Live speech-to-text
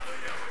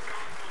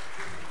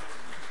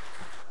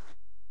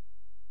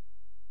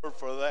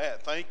for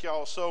that. Thank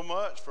y'all so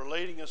much for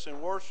leading us in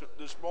worship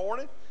this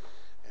morning.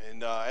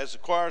 And as the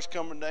choir's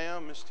coming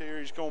down, Miss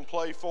Terry's going to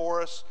play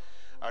for us.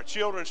 Our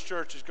children's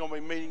church is going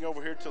to be meeting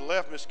over here to the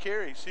left. Miss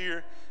Carrie's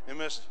here, and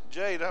Miss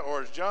Jada,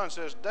 or as John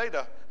says,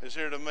 Data, is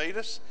here to meet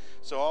us.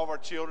 So all of our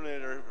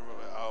children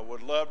that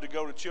would love to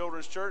go to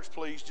children's church,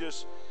 please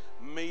just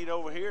meet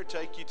over here.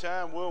 Take your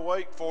time. We'll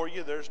wait for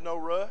you. There's no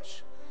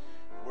rush.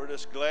 We're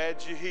just glad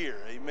you're here.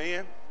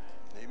 Amen.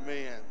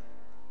 Amen.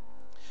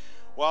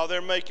 While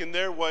they're making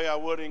their way, I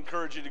would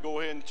encourage you to go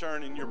ahead and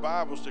turn in your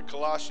Bibles to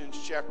Colossians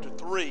chapter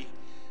 3.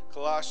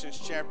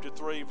 Colossians chapter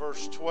 3,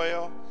 verse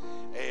 12.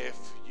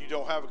 If you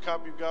don't have a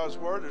copy of God's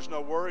Word, there's no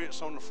worry.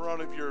 It's on the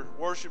front of your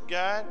worship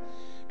guide,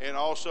 and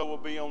also will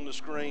be on the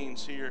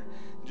screens here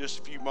in just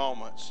a few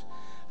moments.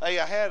 Hey,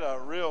 I had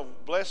a real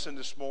blessing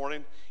this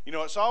morning. You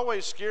know, it's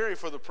always scary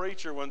for the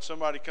preacher when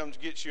somebody comes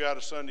to get you out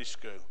of Sunday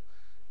school.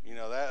 You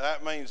know,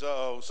 that means,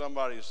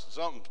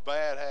 something's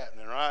bad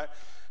happening, right?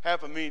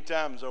 Happened many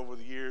times over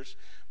the years.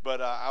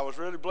 But I was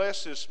really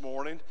blessed this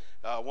morning.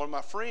 One of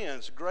my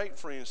friends, a great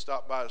friend,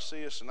 stopped by to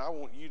see us, and I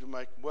want you to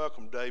make a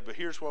welcome day. But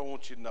here's what I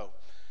want you to know.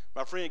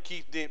 My friend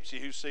Keith Dempsey,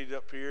 who's seated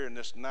up here in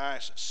this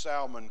nice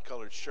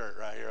salmon-colored shirt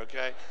right here,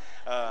 okay?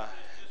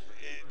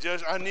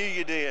 I knew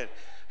you did.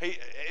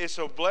 It's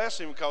a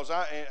blessing because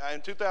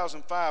in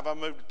 2005, I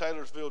moved to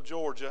Taylorsville,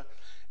 Georgia.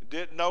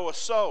 Didn't know a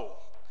soul.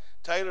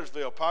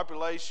 Taylorsville,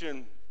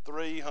 population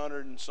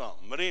 300 and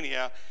something. But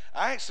anyhow,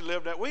 I actually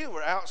lived out. We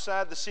were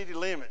outside the city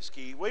limits,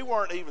 Keith. We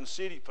weren't even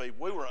city people.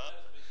 We were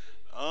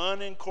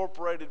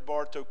unincorporated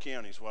Bartow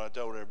County is what I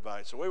told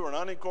everybody. So we were an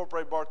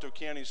unincorporated Bartow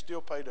County,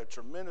 still paid a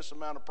tremendous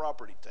amount of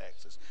property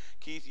taxes.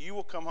 Keith, you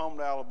will come home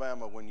to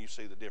Alabama when you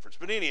see the difference.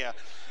 But anyhow,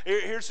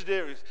 here's the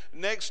difference.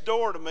 Next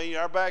door to me,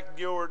 our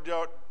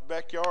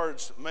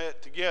backyards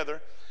met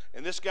together.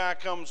 And this guy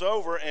comes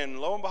over, and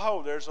lo and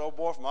behold, there's an old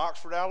boy from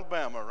Oxford,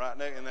 Alabama, right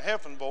there, and the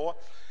Heffin boy.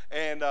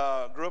 And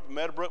grew up in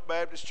Meadowbrook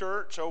Baptist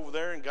Church over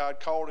there, and God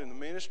called him to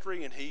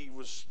ministry, and he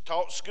was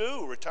taught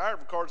school, retired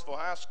from Cartersville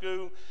High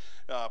School,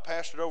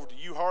 pastored over to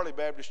U Harley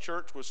Baptist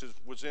Church, which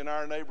was in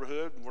our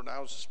neighborhood when I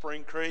was at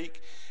Spring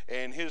Creek.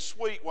 And his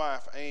sweet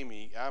wife,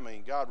 Amy,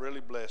 God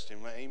really blessed him.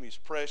 Amy's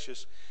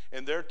precious.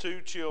 And their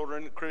two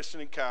children,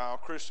 Kristen and Kyle,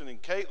 Kristen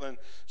and Caitlin,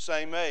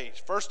 same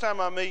age. First time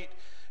I meet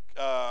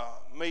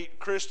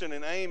Kristen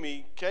and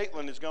Amy,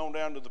 Caitlin has gone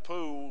down to the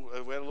pool.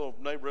 We had a little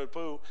neighborhood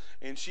pool,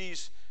 and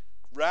she's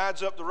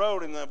rides up the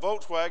road in the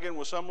Volkswagen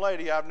with some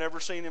lady I've never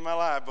seen in my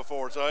life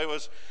before. So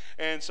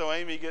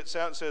Amy gets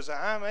out and says,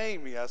 "I'm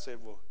Amy." I said,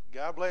 "Well,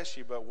 God bless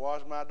you, but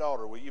was my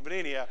daughter with you?" But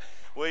anyhow,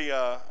 we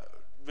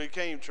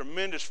became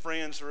tremendous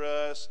friends for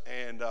us,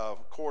 and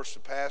of course,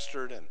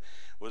 pastored and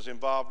was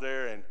involved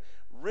there. And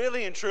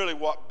really and truly,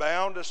 what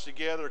bound us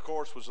together, of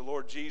course, was the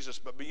Lord Jesus.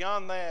 But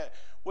beyond that,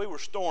 we were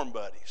storm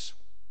buddies.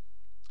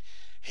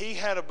 He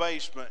had a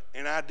basement,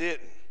 and I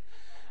didn't.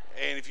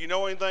 And if you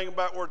know anything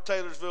about where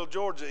Taylorsville,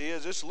 Georgia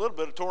is, it's a little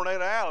bit of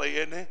Tornado Alley,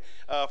 isn't it,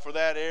 for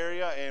that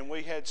area. And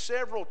we had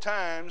several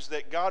times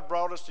that God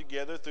brought us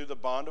together through the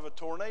bond of a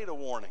tornado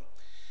warning.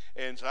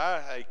 And so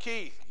hey,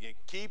 Keith, you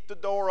keep the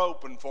door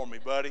open for me,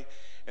 buddy.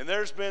 And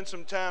there's been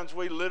some times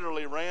we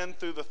literally ran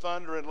through the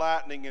thunder and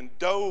lightning and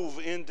dove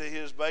into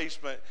his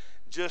basement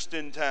just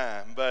in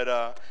time.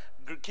 But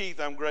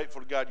Keith, I'm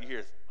grateful to God you're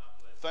here.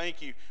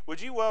 Thank you.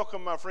 Would you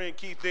welcome my friend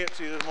Keith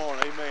Dempsey this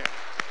morning? Amen.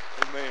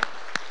 Amen.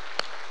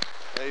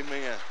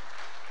 Amen.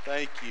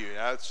 Thank you.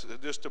 That's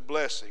just a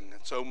blessing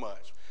so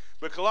much.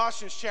 But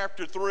Colossians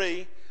chapter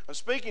 3, I'm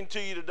speaking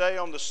to you today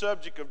on the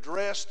subject of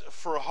dressed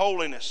for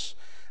holiness.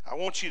 I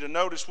want you to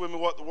notice with me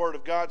what the Word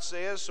of God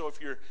says. So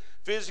if you're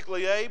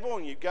physically able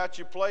and you've got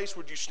your place,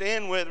 would you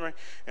stand with me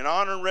in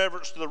honor and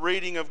reverence to the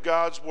reading of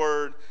God's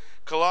Word?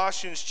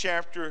 Colossians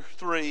chapter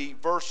 3,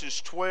 verses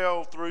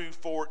 12 through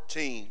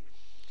 14.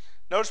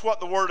 Notice what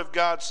the Word of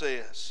God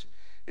says.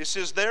 It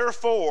says,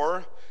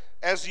 "Therefore,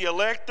 as the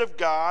elect of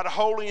God,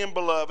 holy and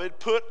beloved,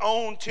 put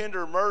on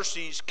tender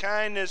mercies,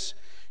 kindness,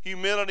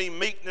 humility,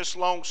 meekness,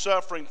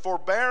 long-suffering,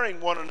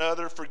 forbearing one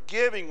another,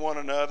 forgiving one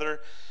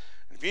another.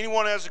 And if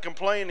anyone has a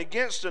complaint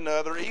against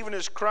another, even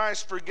as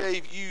Christ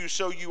forgave you,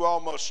 so you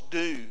all must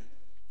do.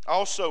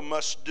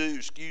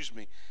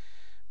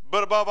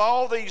 But above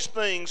all these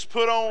things,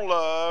 put on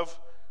love,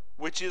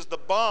 which is the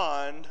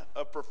bond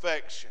of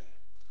perfection."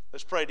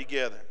 Let's pray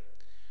together.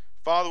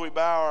 Father, we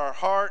bow our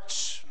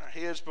hearts and our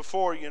heads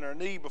before you and our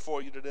knee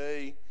before you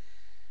today.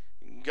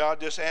 And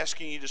God, just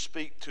asking you to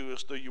speak to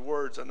us through your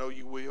words. I know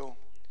you will.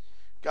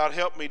 God,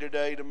 help me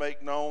today to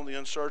make known the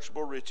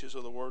unsearchable riches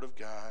of the Word of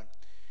God.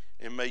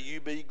 And may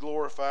you be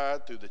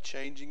glorified through the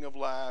changing of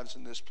lives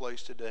in this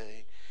place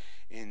today.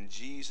 In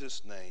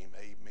Jesus' name,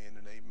 amen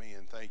and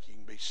amen. Thank you.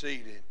 You can be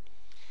seated.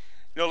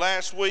 You know,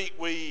 last week,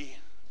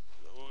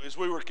 as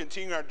we were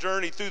continuing our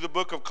journey through the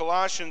book of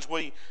Colossians,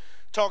 we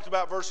talked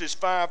about verses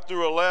 5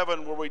 through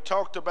 11, where we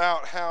talked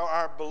about how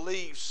our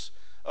beliefs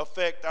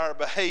affect our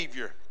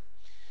behavior.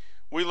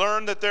 We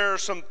learned that there are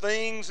some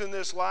things in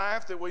this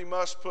life that we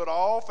must put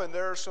off, and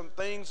there are some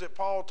things that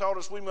Paul taught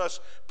us we must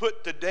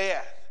put to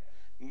death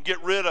and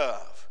get rid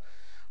of.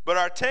 But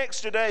our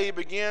text today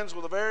begins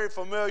with a very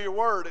familiar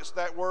word. It's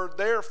that word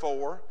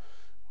therefore.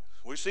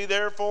 We see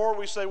therefore,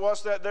 we say,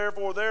 what's that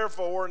therefore,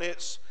 therefore? And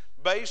it's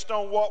based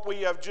on what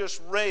we have just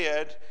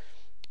read.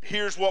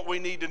 Here's what we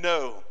need to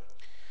know.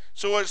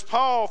 So as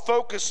Paul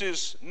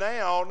focuses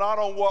now not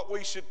on what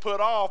we should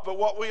put off, but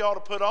what we ought to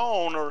put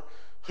on, or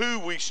who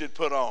we should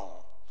put on.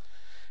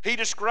 He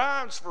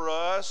describes for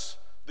us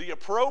the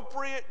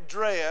appropriate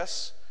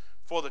dress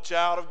for the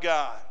child of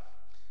God.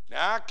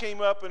 Now, I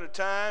came up in a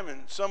time,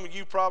 and some of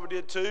you probably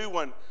did too,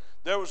 when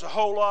there was a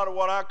whole lot of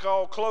what I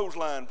call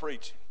clothesline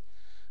preaching.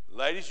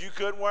 Ladies, you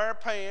couldn't wear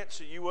pants,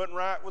 so you wasn't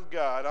right with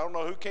God. I don't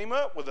know who came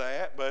up with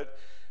that, but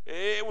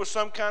it was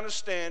some kind of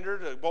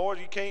standard. Boys,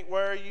 you can't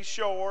wear your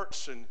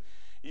shorts, and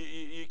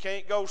you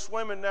can't go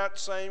swimming that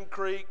same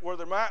creek where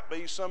there might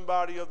be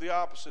somebody of the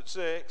opposite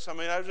sex. I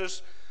mean, I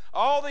just,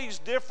 all these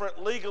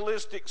different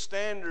legalistic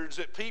standards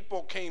that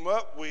people came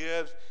up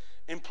with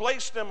and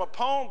placed them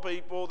upon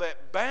people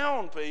that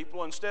bound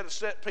people instead of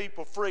set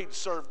people free to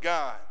serve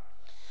God.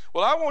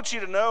 Well, I want you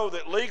to know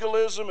that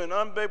legalism and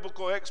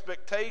unbiblical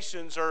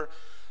expectations are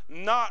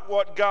not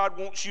what God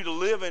wants you to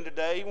live in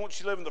today. He wants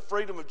you to live in the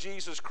freedom of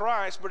Jesus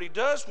Christ, but He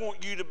does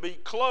want you to be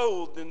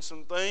clothed in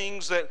some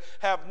things that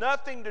have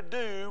nothing to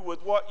do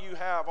with what you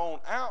have on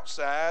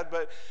outside,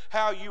 but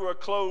how you are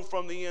clothed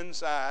from the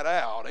inside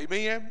out.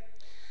 Amen?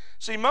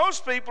 See,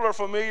 most people are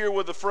familiar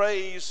with the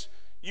phrase,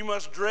 you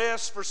must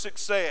dress for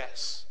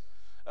success.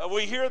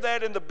 We hear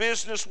that in the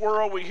business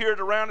world. We hear it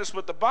around us.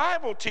 But the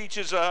Bible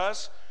teaches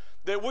us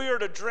that we are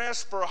to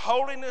dress for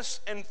holiness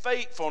and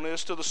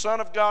faithfulness to the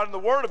Son of God and the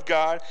Word of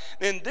God.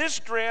 And this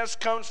dress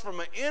comes from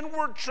an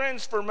inward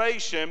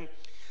transformation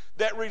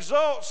that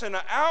results in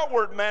an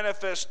outward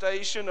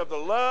manifestation of the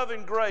love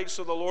and grace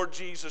of the Lord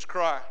Jesus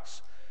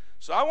Christ.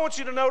 So I want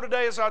you to know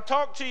today, as I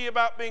talk to you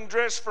about being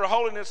dressed for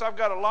holiness, I've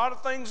got a lot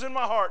of things in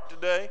my heart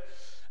today.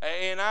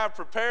 And I've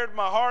prepared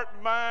my heart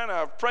and mind.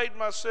 I've prayed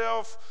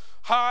myself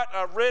hot.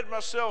 I've read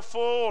myself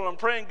full. And I'm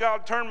praying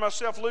God turn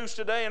myself loose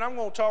today. And I'm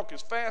going to talk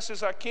as fast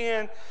as I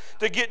can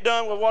to get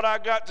done with what I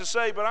got to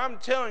say. But I'm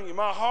telling you,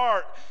 my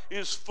heart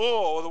is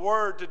full of the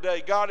Word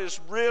today. God has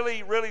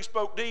really, really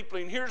spoke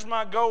deeply. And here's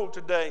my goal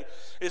today,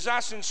 is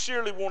I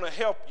sincerely want to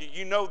help you.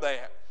 You know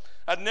that.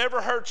 I'd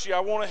never hurt you.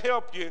 I want to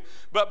help you.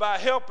 But by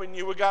helping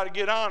you, we got to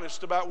get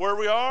honest about where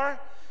we are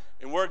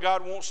and where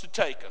God wants to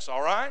take us.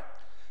 All right?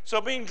 So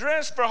being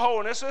dressed for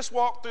holiness, let's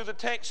walk through the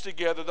text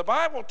together. The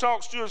Bible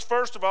talks to us,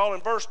 first of all,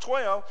 in verse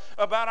 12,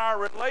 about our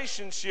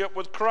relationship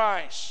with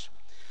Christ.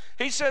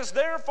 He says,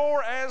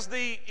 therefore, as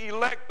the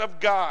elect of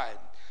God.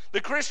 The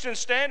Christian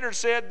Standard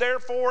said,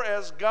 therefore,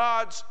 as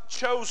God's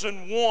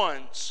chosen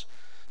ones.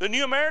 The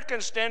New American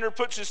Standard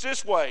puts it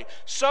this way,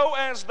 so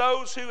as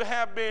those who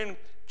have been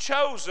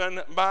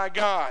chosen by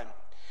God.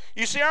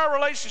 You see, our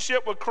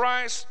relationship with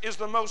Christ is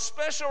the most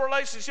special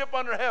relationship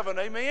under heaven,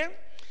 amen?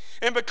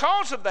 And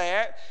because of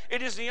that,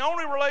 it is the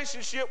only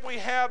relationship we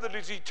have that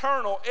is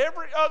eternal.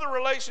 Every other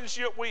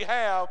relationship we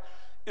have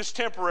is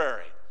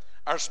temporary.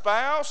 Our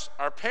spouse,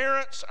 our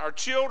parents, our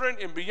children,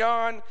 and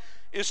beyond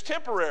is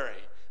temporary.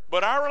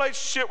 But our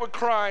relationship with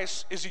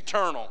Christ is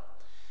eternal.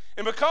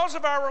 And because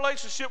of our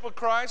relationship with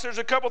Christ, there's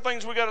a couple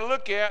things we got to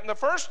look at. And the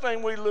first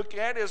thing we look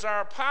at is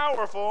our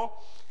powerful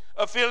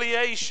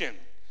affiliation.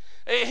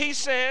 He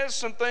says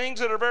some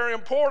things that are very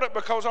important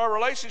because our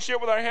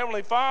relationship with our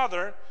Heavenly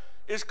Father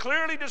is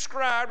clearly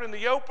described in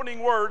the opening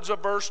words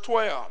of verse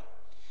 12.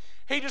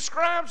 He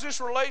describes this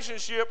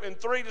relationship in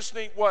three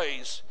distinct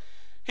ways.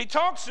 He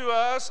talks to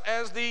us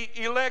as the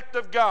elect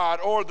of God,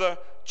 or the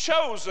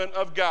chosen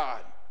of God.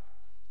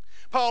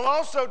 Paul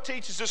also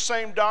teaches the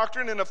same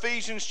doctrine in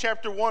Ephesians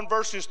chapter 1,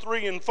 verses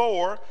 3 and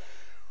 4,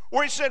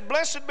 where he said,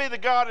 blessed be the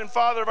God and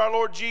Father of our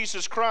Lord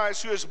Jesus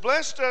Christ, who has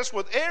blessed us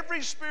with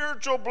every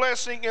spiritual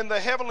blessing in the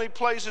heavenly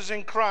places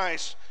in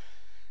Christ,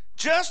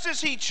 just as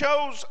He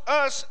chose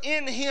us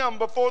in Him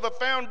before the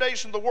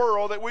foundation of the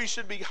world, that we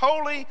should be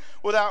holy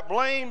without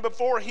blame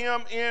before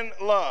Him in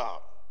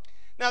love.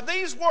 Now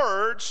these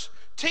words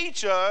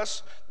teach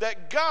us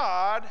that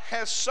God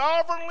has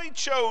sovereignly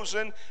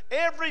chosen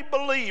every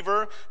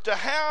believer to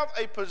have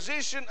a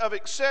position of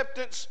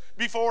acceptance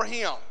before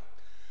Him.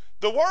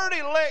 The word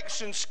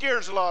election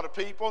scares a lot of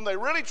people, and they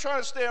really try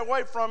to stay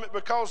away from it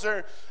because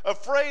they're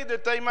afraid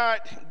that they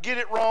might get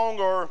it wrong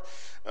or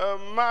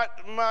might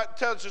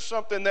tell us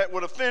something that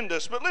would offend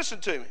us. But listen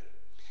to me.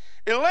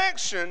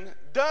 Election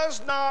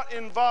does not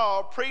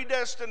involve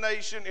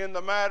predestination in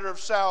the matter of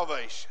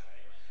salvation.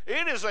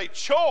 It is a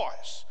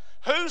choice.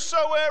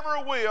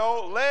 Whosoever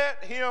will,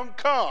 let him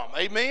come.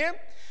 Amen?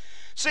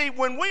 See,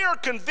 when we are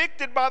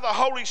convicted by the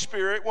Holy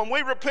Spirit, when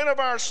we repent of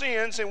our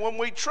sins, and when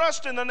we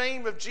trust in the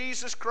name of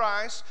Jesus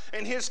Christ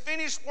and His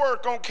finished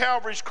work on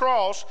Calvary's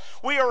cross,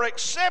 we are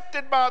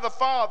accepted by the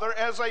Father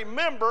as a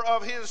member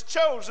of His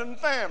chosen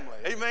family.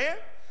 Amen?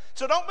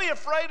 So don't be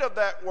afraid of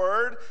that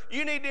word.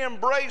 You need to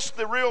embrace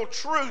the real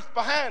truth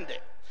behind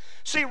it.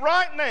 See,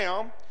 right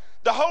now,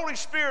 The Holy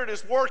Spirit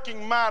is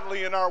working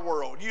mightily in our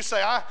world. You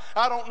say,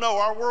 I don't know,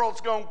 our world's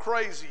gone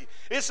crazy.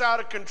 It's out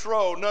of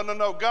control.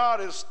 No.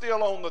 God is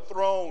still on the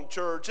throne,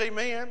 church.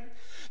 Amen.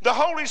 The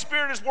Holy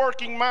Spirit is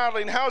working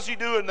mightily, and how's he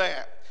doing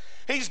that?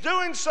 He's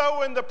doing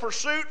so in the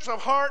pursuits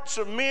of hearts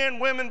of men,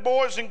 women,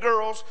 boys, and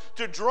girls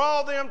to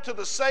draw them to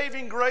the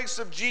saving grace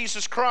of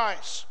Jesus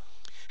Christ.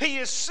 He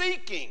is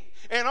seeking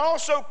and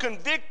also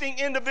convicting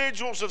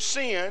individuals of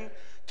sin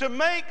to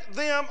make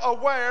them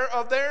aware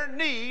of their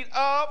need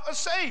of a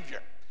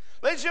Savior.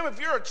 Ladies and gentlemen,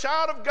 if you're a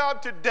child of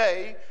God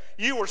today,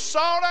 you were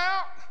sought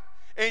out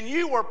and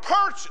you were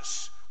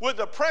purchased with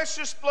the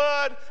precious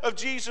blood of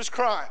Jesus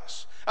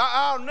Christ.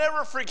 I'll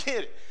never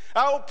forget it.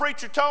 Our old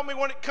preacher told me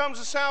when it comes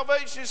to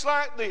salvation, it's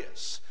like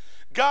this.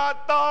 God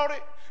thought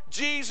it,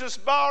 Jesus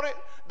bought it,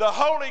 the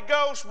Holy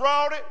Ghost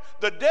wrought it,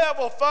 the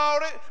devil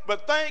fought it,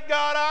 but thank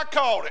God I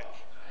caught it.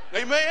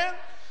 Amen?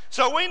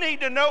 So we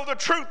need to know the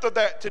truth of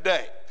that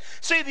today.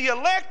 See, the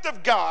elect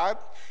of God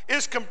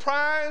is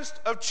comprised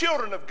of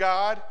children of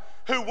God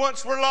who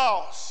once were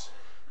lost,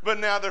 but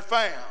now they're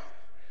found.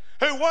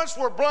 Who once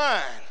were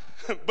blind,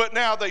 but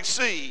now they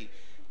see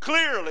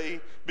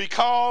clearly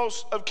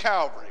because of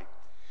Calvary.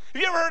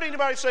 Have you ever heard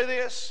anybody say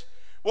this?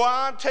 Well,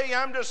 I'll tell you,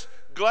 I'm just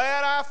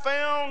glad I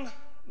found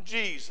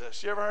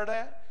Jesus. You ever heard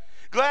that?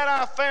 Glad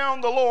I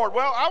found the Lord.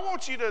 Well, I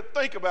want you to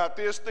think about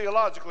this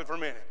theologically for a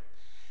minute.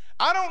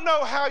 I don't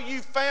know how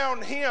you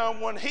found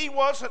him when he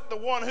wasn't the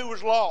one who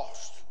was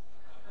lost.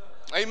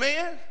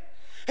 Amen?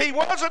 He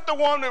wasn't the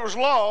one that was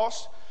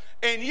lost,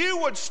 and you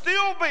would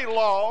still be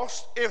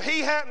lost if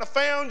he hadn't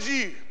found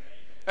you.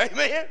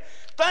 Amen?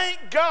 Thank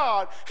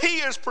God he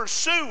is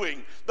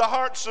pursuing the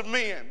hearts of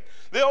men.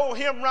 The old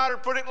hymn writer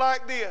put it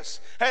like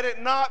this: had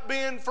it not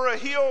been for a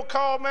hill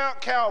called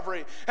Mount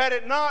Calvary, had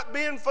it not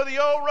been for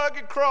the old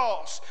rugged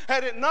cross,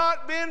 had it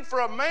not been for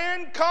a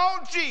man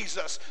called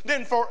Jesus,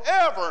 then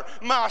forever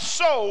my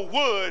soul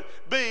would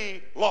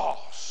be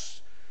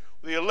lost.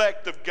 The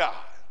elect of God.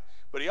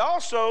 But he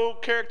also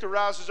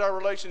characterizes our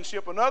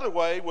relationship another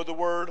way with the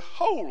word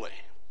holy.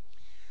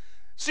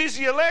 See, as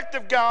the elect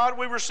of God,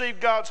 we receive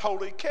God's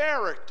holy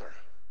character.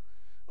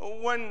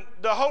 When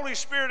the Holy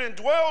Spirit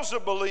indwells a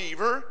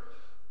believer,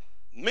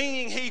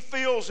 meaning he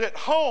feels at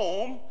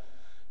home,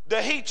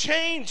 that he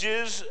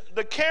changes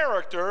the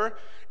character,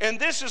 and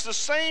this is the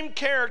same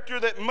character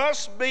that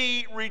must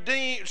be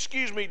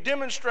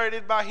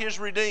demonstrated by his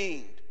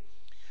redeemed.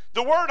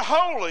 The word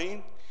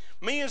holy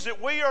means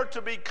that we are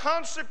to be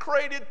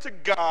consecrated to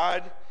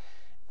God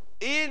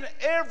in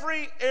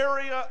every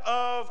area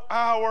of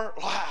our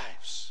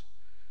lives.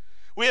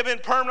 We have been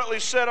permanently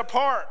set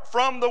apart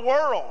from the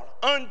world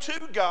unto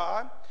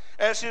God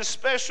as his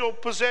special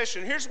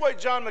possession. Here's the way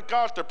John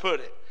MacArthur put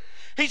it.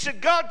 He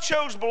said, God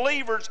chose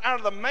believers out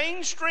of the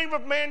mainstream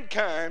of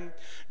mankind,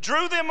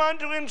 drew them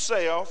unto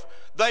himself.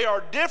 They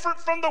are different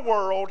from the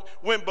world.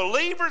 When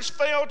believers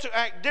fail to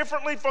act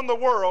differently from the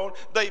world,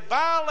 they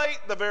violate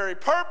the very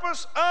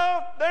purpose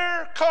of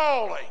their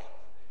calling.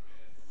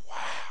 Wow.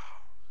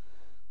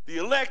 The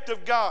elect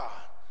of God,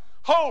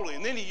 holy.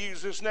 And then he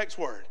used this next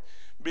word,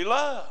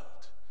 beloved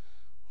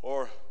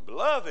or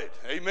beloved.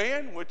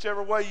 Amen,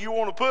 whichever way you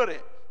want to put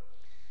it.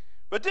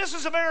 But this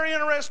is a very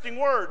interesting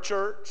word,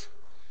 church,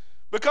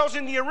 because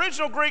in the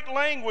original Greek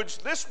language,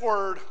 this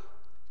word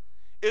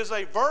is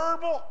a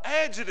verbal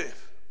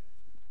adjective.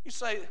 You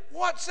say,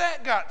 what's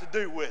that got to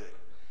do with it?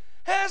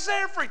 It has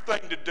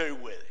everything to do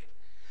with it.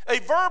 A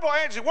verbal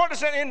adjective, what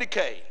does that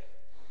indicate?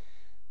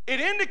 It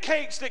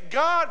indicates that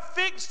God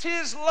fixed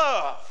his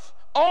love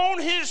on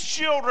his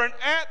children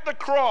at the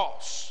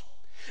cross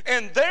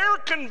and their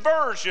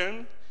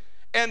conversion,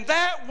 and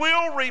that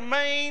will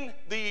remain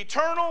the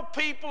eternal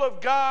people of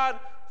God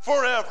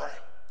forever.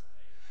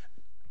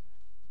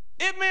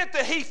 It meant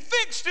that he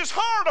fixed his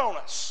heart on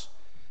us.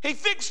 He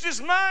fixed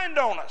his mind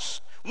on us.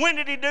 When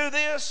did he do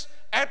this?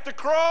 At the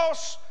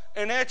cross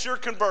and at your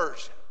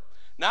conversion.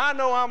 Now, I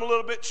know I'm a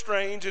little bit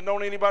strange, and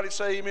don't anybody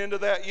say amen to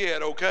that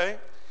yet, okay?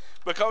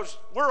 Because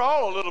we're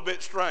all a little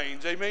bit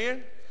strange,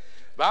 amen?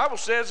 The Bible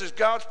says as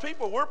God's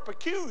people, we're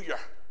peculiar,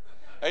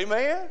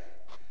 amen?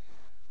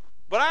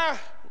 But I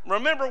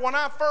remember when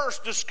I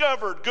first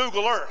discovered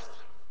Google Earth.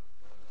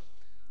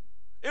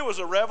 It was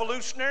a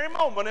revolutionary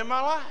moment in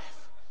my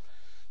life.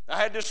 I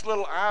had this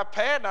little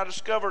iPad, and I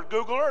discovered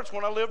Google Earth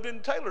when I lived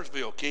in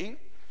Taylorsville, Keith.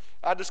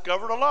 I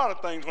discovered a lot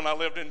of things when I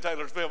lived in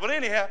Taylorsville. But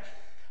anyhow,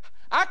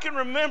 I can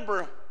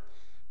remember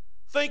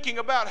thinking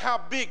about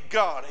how big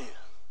God is,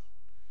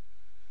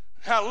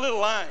 how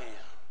little I am.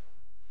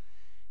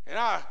 And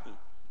I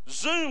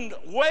zoomed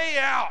way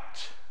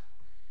out,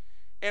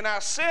 and I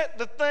set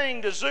the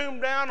thing to zoom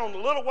down on the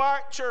little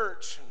white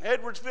church in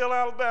Edwardsville,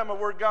 Alabama,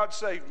 where God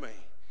saved me.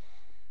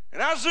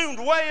 And I zoomed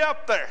way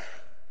up there,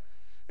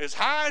 as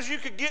high as you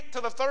could get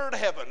to the third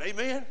heaven,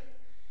 amen?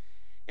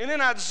 And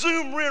then I'd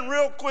zoom in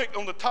real quick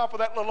on the top of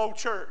that little old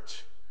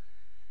church.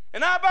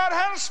 And I about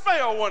had a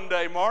spell one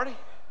day, Marty.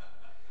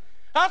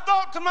 I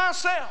thought to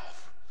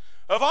myself,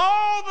 of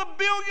all the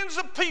billions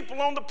of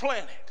people on the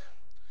planet,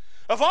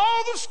 of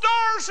all the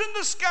stars in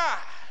the sky,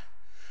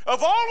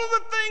 Of all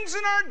of the things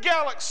in our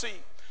galaxy,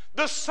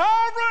 the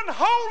sovereign,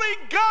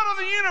 holy God of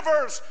the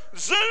universe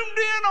zoomed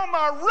in on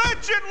my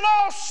wretched,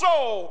 lost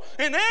soul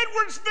in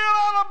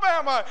Edwardsville,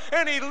 Alabama,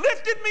 and he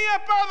lifted me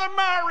up out of the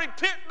miry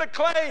pit in the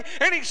clay,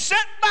 and he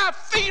set my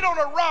feet on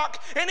a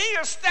rock, and he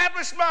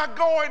established my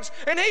goings,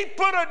 and he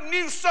put a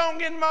new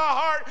song in my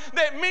heart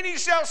that many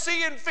shall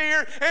see and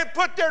fear and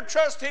put their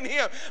trust in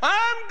him.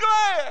 I'm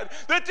glad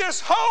that this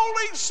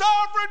holy,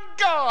 sovereign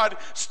God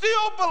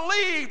still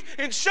believed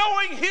in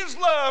showing his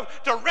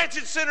love to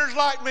wretched sinners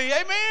like me.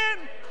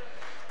 Amen?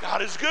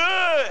 God is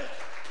good.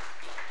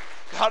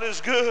 God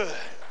is good.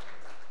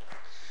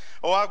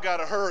 Oh, I've got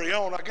to hurry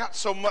on. I got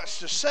so much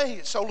to say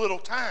in so little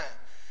time.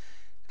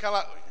 Kind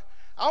of like,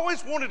 I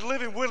always wanted to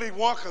live in Willy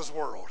Wonka's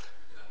world.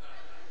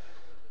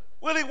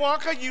 Willy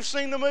Wonka, you've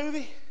seen the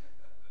movie?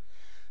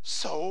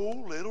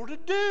 So little to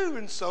do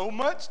and so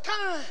much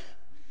time.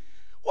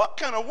 What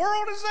kind of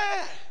world is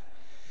that?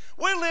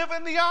 We live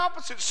in the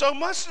opposite. So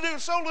much to do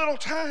and so little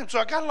time. So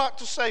I got a lot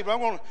to say, but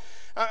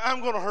I'm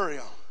going to hurry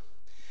on.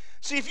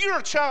 See, if you're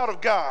a child of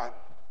God,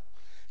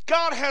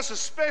 God has a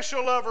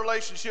special love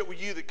relationship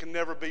with you that can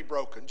never be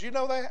broken. Do you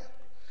know that?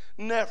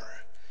 Never.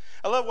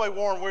 I love the way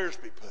Warren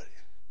Wiersbe put it.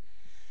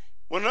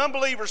 When an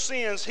unbeliever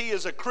sins, he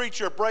is a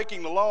creature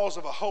breaking the laws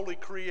of a holy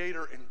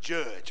creator and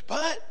judge.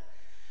 But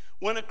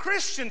when a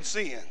Christian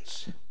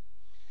sins,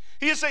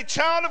 he is a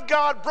child of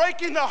God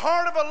breaking the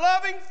heart of a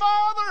loving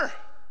Father.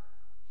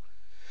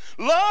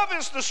 Love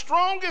is the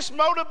strongest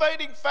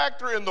motivating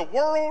factor in the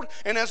world,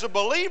 and as a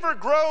believer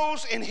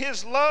grows in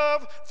his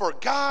love for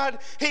God,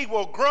 he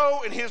will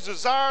grow in his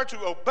desire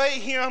to obey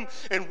him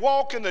and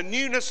walk in the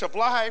newness of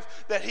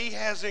life that he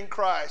has in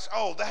Christ.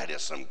 Oh, that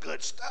is some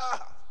good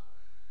stuff.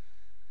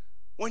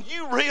 When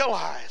you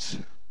realize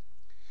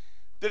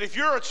that if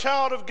you're a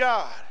child of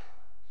God,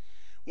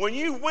 when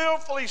you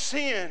willfully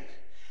sin,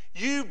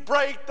 you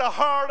break the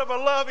heart of a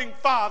loving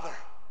Father.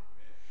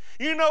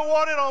 You know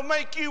what it'll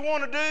make you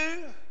want to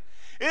do?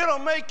 It'll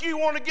make you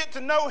want to get to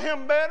know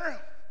him better.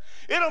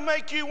 It'll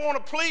make you want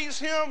to please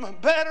him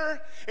better.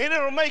 And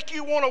it'll make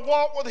you want to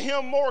walk with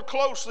him more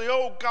closely.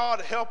 Oh,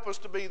 God, help us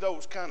to be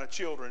those kind of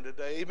children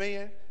today.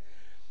 Amen?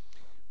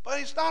 But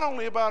it's not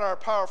only about our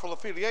powerful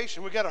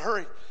affiliation. We've got to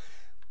hurry.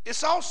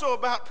 It's also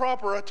about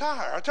proper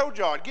attire. I told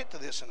you I'd get to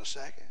this in a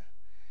second.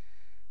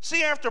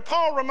 See, after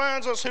Paul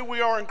reminds us who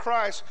we are in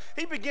Christ,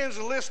 he begins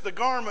to list the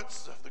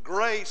garments of the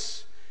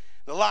grace,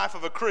 the life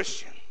of a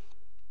Christian.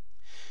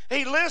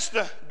 He lists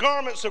the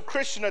garments of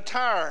Christian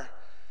attire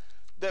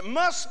that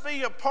must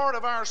be a part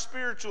of our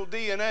spiritual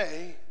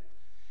DNA.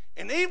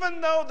 And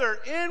even though they're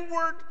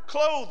inward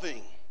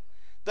clothing,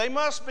 they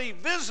must be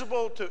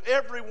visible to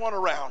everyone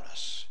around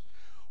us.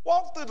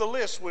 Walk through the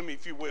list with me,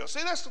 if you will.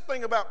 See, that's the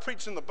thing about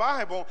preaching the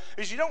Bible,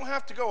 is you don't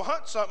have to go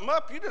hunt something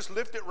up. You just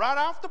lift it right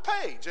off the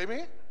page.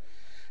 Amen?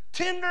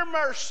 Tender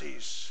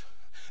mercies.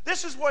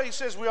 This is what he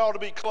says we ought to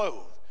be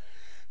clothed.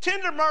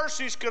 Tender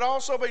mercies could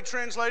also be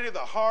translated the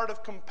heart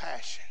of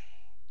compassion.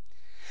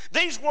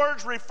 These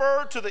words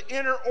refer to the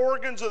inner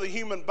organs of the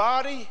human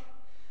body,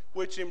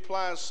 which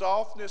implies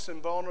softness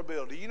and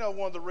vulnerability. You know,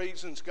 one of the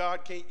reasons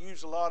God can't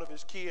use a lot of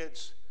his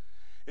kids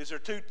is they're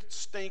too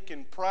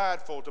stinking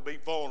prideful to be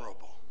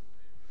vulnerable.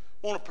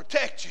 Want to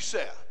protect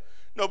yourself.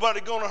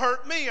 Nobody going to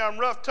hurt me. I'm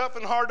rough, tough,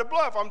 and hard to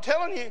bluff. I'm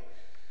telling you,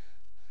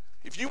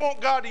 if you want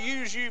God to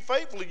use you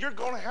faithfully, you're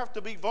going to have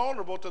to be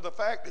vulnerable to the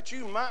fact that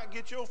you might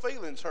get your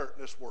feelings hurt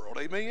in this world.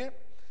 Amen?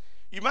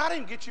 You might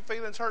even get your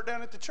feelings hurt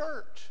down at the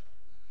church.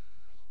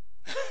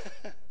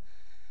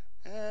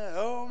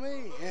 Oh,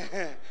 me.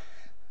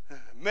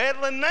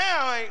 Meddling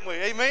now, ain't we?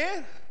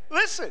 Amen?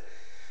 Listen.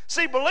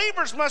 See,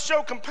 believers must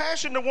show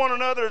compassion to one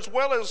another as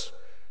well as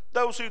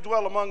those who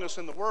dwell among us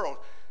in the world.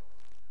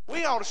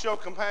 We ought to show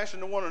compassion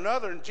to one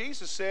another, and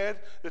Jesus said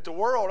that the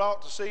world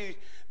ought to see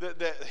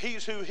that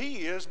he's who he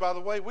is by the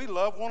way we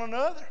love one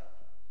another.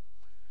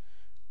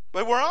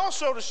 But we're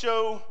also to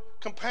show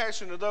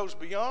compassion to those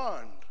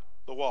beyond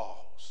the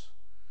walls,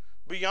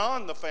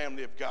 beyond the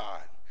family of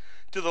God,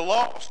 to the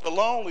lost, the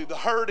lonely, the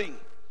hurting,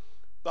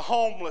 the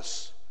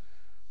homeless,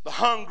 the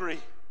hungry,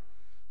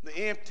 the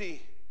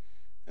empty,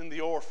 and the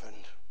orphaned.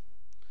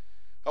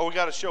 Oh, we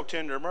got to show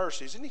tender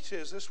mercies. And he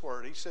says this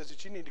word. He says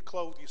that you need to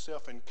clothe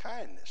yourself in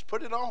kindness.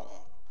 Put it on.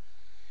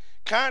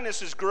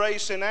 Kindness is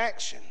grace in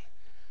action.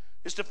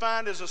 It's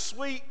defined as a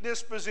sweet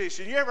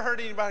disposition. You ever heard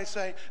anybody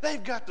say,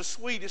 they've got the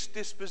sweetest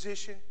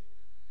disposition?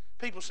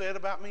 People say it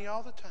about me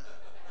all the time.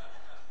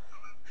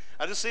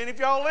 I just seen if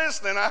y'all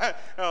listening. I'm like,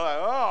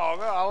 oh,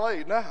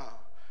 golly, no.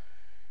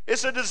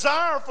 It's a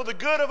desire for the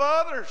good of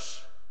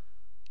others.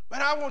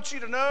 Man, I want you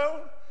to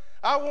know.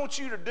 I want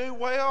you to do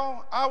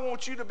well. I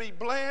want you to be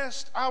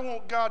blessed. I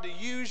want God to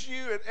use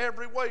you in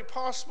every way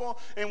possible.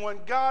 And when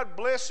God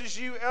blesses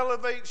you,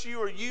 elevates you,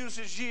 or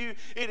uses you,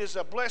 it is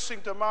a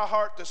blessing to my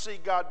heart to see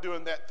God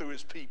doing that through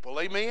his people.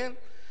 Amen?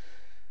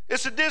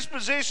 It's a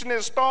disposition that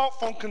is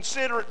thoughtful and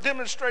considerate,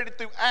 demonstrated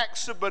through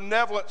acts of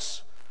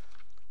benevolence,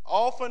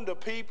 often to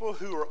people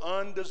who are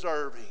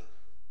undeserving.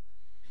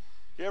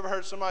 You ever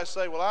heard somebody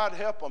say, well, I'd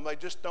help them, they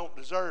just don't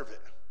deserve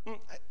it?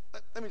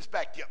 Let me just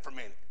back you up for a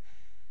minute.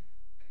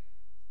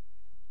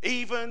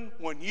 Even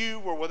when you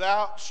were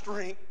without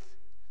strength,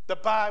 the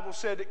Bible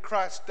said that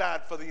Christ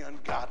died for the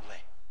ungodly.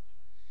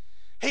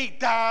 He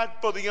died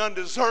for the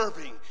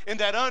undeserving, and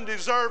that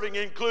undeserving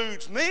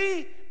includes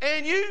me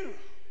and you.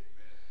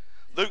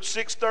 Luke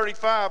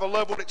 6:35, I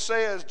love what it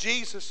says.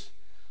 Jesus,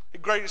 the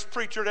greatest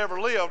preacher that ever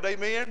lived,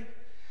 amen.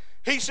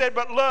 He said,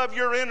 but love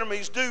your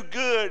enemies, do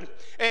good,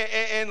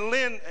 and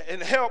lend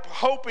and help,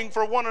 hoping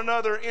for one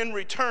another in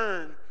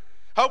return.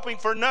 Hoping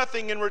for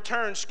nothing in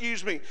return,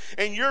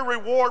 and your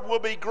reward will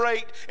be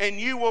great, and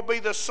you will be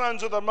the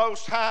sons of the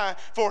Most High,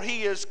 for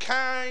he is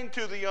kind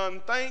to the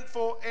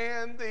unthankful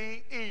and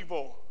the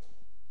evil.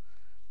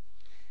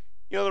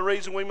 You know the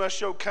reason we must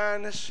show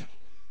kindness,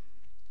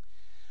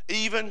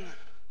 even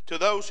to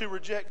those who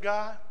reject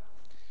God,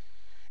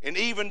 and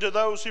even to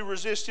those who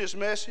resist his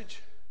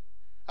message?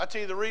 I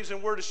tell you, the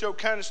reason we're to show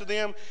kindness to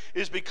them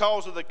is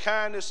because of the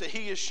kindness that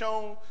he has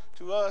shown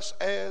to us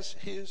as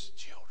his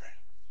children.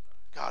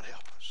 God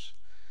help us.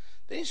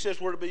 Then he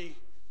says we're to be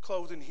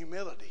clothed in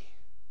humility.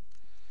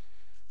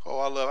 Oh,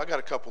 I got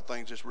a couple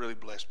things that's really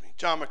blessed me.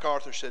 John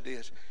MacArthur said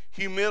this: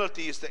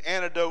 humility is the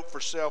antidote for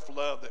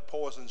self-love that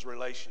poisons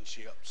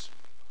relationships.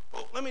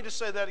 Well, let me just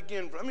say that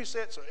again. Let me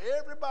say it so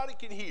everybody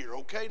can hear,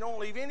 okay? Don't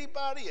leave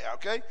anybody out,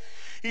 okay?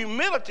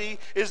 Humility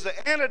is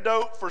the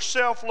antidote for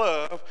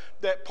self-love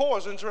that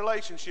poisons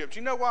relationships.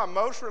 You know why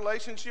most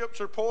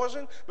relationships are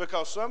poisoned?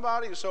 Because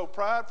somebody is so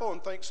prideful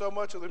and thinks so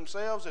much of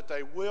themselves that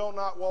they will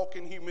not walk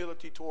in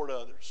humility toward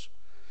others.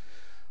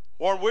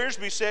 Warren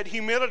Wiersbe said,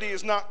 humility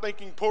is not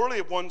thinking poorly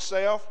of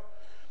oneself.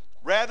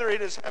 Rather,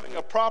 it is having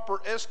a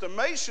proper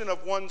estimation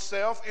of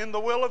oneself in the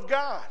will of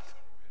God.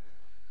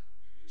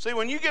 See,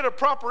 when you get a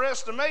proper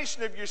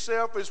estimation of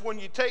yourself is when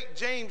you take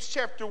James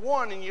chapter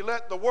 1 and you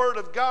let the Word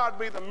of God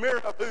be the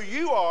mirror of who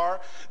you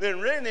are, then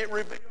it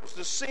reveals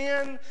the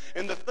sin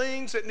and the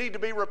things that need to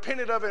be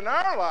repented of in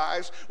our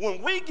lives.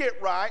 When we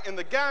get right and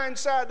the guy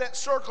inside that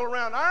circle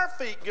around our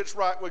feet gets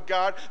right with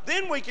God,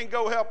 then we can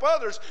go help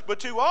others.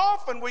 But too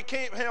often we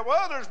can't help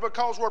others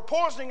because we're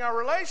poisoning our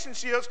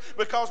relationships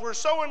because we're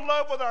so in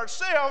love with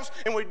ourselves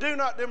and we do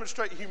not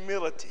demonstrate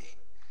humility.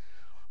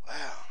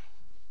 Wow.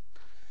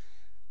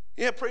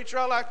 Yeah, preacher,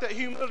 I like that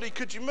humility.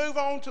 Could you move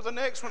on to the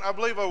next one? I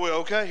believe I will,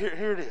 okay?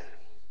 Here it is.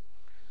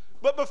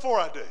 But before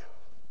I do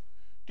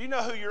you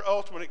know who your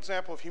ultimate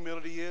example of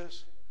humility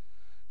is?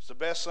 It's the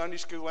best Sunday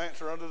school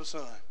answer under the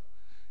sun.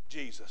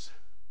 Jesus.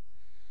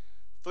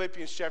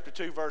 Philippians chapter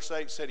 2, verse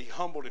 8 said he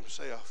humbled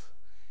himself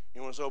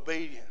and was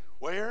obedient.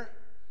 Where?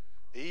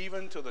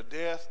 Even to the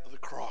death of the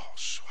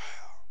cross.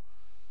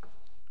 Wow.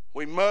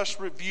 We must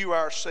review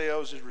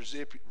ourselves as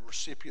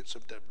recipients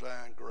of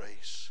divine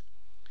grace.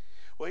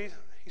 Well,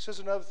 he says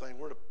another thing.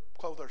 We're to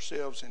clothe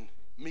ourselves in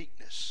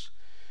meekness.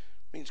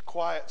 It means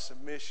quiet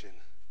submission.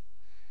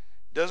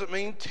 Doesn't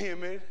mean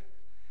timid.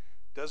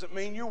 Doesn't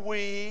mean you're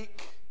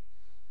weak.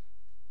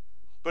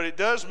 But it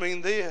does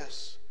mean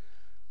this,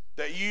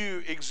 that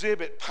you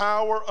exhibit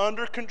power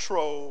under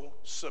control,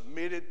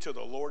 submitted to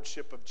the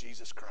lordship of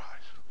Jesus Christ.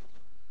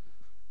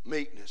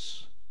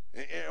 Meekness.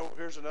 And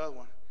here's another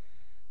one.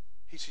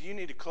 He said you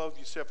need to clothe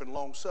yourself in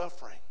long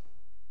suffering.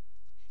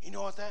 You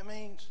know what that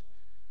means?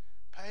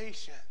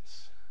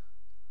 Patience.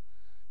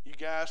 You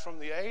guys from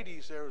the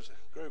 80s, there was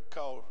a group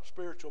called a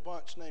spiritual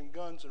bunch named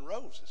Guns N'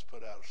 Roses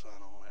put out a song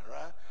on that,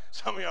 right?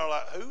 Some of y'all are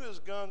like, who is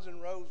Guns N'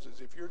 Roses?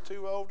 If you're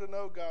too old to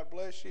know, God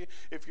bless you.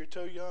 If you're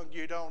too young,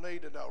 you don't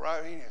need to know,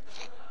 right?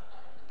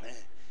 Man.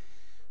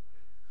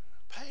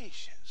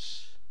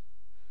 Patience.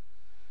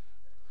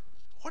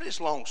 What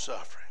is long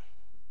suffering?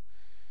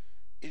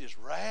 It is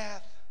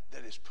wrath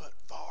that is put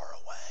far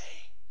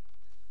away.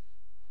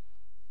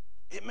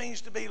 It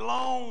means to be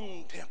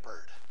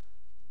long-tempered.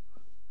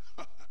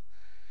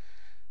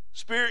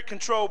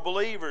 Spirit-controlled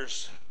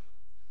believers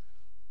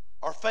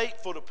are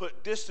faithful to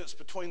put distance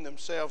between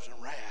themselves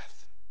and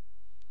wrath.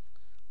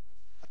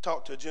 I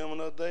talked to a gentleman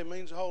the other day, it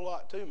means a whole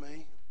lot to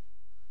me,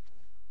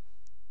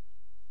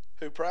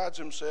 who prides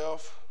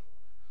himself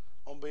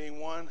on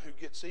being one who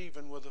gets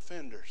even with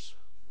offenders.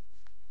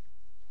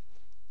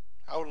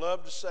 I would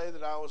love to say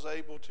that I was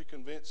able to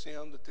convince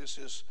him that this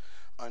is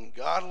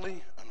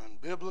ungodly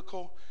and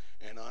unbiblical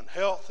and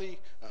unhealthy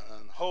and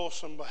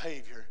unwholesome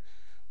behavior,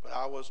 but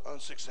I was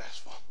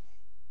unsuccessful.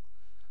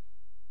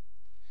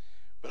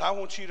 But I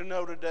want you to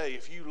know today,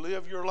 if you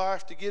live your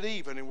life to get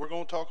even, and we're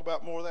going to talk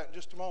about more of that in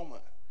just a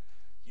moment,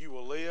 you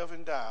will live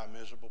and die a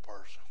miserable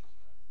person.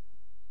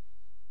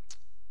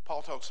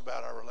 Paul talks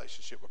about our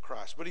relationship with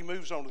Christ, but he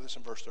moves on to this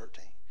in verse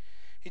 13.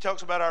 He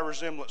talks about our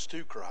resemblance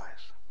to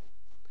Christ.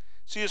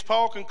 See, as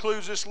Paul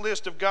concludes this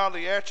list of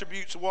godly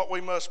attributes of what we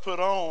must put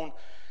on,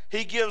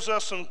 he gives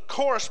us some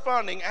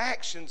corresponding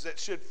actions that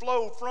should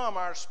flow from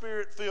our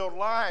spirit-filled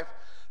life,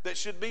 that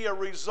should be a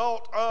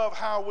result of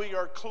how we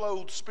are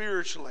clothed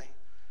spiritually.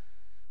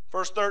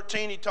 Verse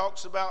 13, he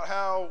talks about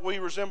how we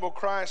resemble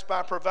Christ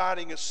by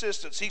providing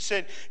assistance. He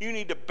said, you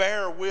need to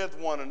bear with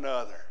one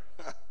another.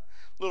 A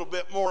little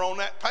bit more on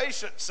that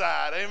patient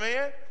side,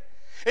 amen?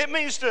 It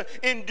means to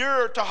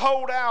endure, to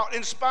hold out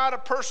in spite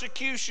of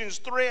persecutions,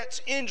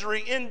 threats,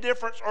 injury,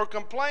 indifference, or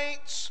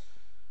complaints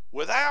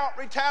without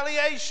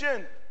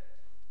retaliation.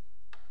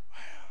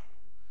 Wow.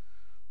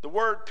 The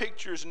word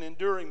pictures an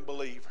enduring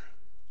believer,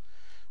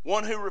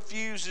 one who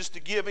refuses to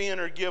give in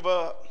or give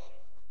up.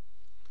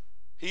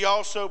 He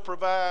also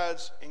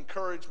provides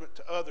encouragement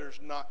to others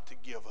not to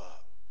give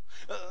up.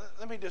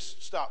 Let me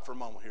just stop for a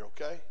moment here,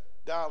 okay?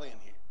 Dial in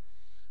here.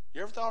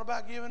 You ever thought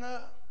about giving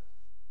up?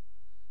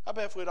 I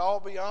bet if we'd all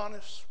be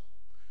honest,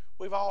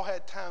 we've all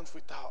had times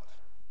we thought,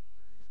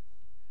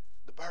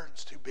 the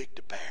burden's too big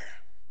to bear.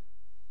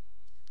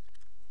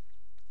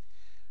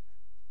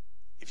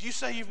 If you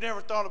say you've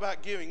never thought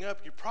about giving up,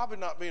 you're probably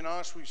not being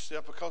honest with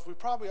yourself, because we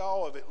probably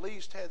all have at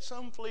least had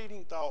some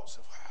fleeting thoughts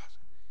of,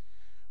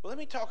 well, let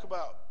me talk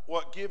about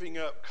what giving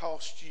up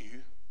costs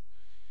you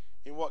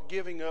and what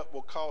giving up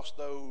will cost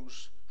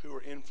those who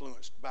are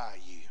influenced by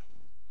you.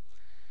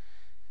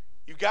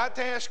 You've got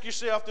to ask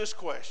yourself this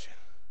question.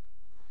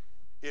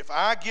 If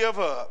I give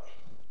up,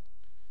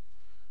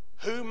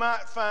 who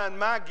might find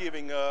my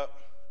giving up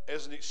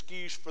as an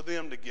excuse for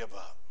them to give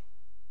up?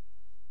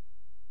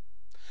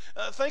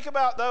 Think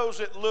about those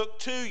that look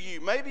to you,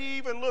 maybe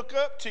even look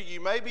up to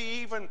you, maybe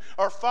even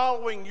are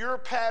following your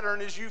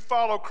pattern as you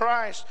follow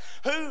Christ.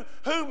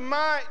 Who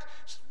might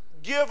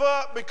give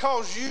up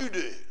because you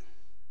do?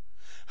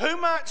 Who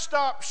might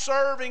stop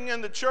serving in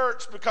the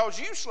church because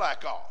you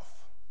slack off?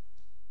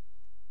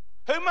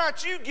 Who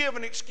might you give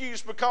an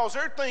excuse because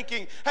they're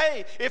thinking,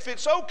 hey, if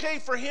it's okay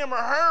for him or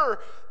her,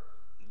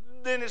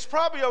 then it's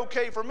probably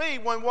okay for me,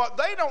 when what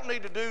they don't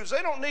need to do is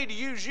they don't need to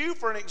use you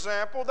for an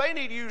example. They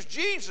need to use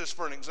Jesus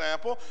for an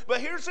example.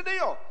 But here's the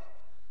deal.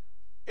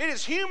 It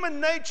is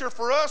human nature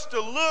for us to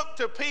look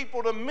to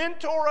people to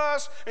mentor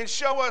us and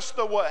show us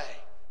the way.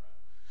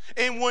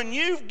 And when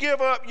you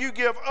give up, you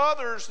give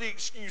others the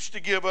excuse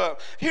to give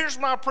up. Here's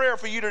my prayer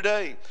for you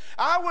today.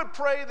 I would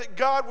pray that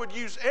God would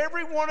use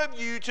every one of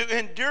you to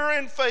endure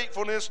in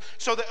faithfulness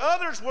so that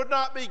others would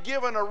not be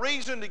given a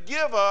reason to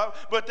give up,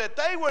 but that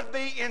they would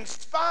be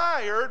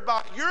inspired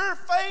by your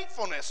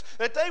faithfulness,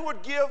 that they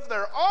would give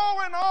their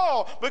all in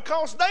all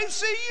because they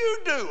see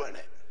you doing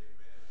it.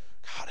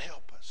 God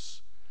help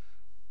us.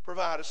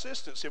 Provide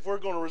assistance. If we're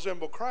going to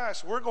resemble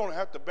Christ, we're going to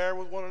have to bear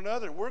with one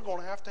another. We're going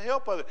to have to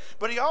help others.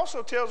 But he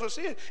also tells us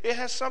it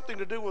has something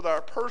to do with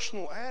our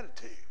personal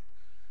attitude.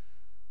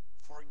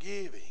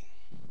 Forgiving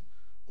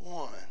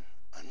one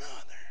another.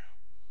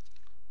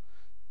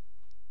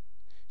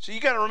 So you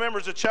got to remember,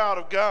 as a child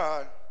of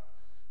God,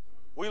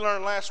 we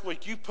learned last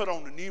week, you put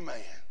on the new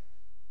man.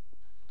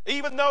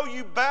 Even though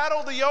you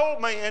battle the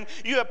old man,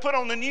 you have put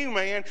on the new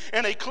man.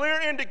 And a clear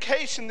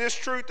indication this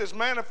truth is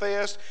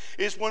manifest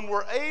is when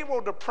we're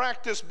able to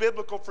practice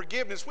biblical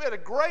forgiveness. We had a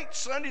great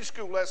Sunday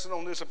school lesson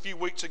on this a few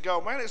weeks ago.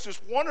 Man, it's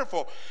just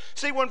wonderful.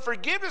 See, when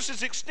forgiveness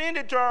is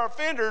extended to our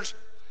offenders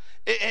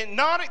and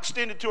not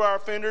extended to our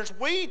offenders,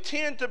 we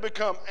tend to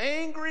become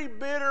angry,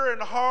 bitter,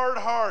 and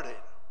hard-hearted.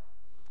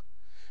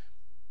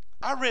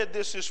 I read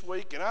this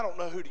week, and I don't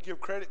know who to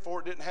give credit for.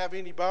 It didn't have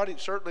anybody.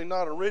 It's certainly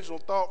not an original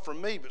thought from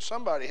me, but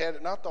somebody had it,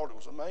 and I thought it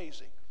was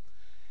amazing.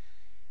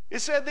 It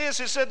said this.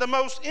 It said, the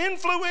most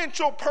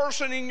influential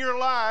person in your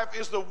life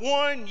is the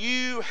one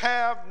you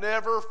have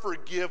never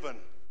forgiven.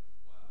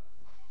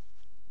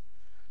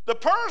 The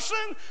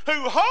person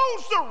who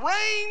holds the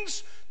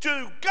reins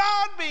to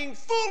God being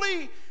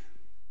fully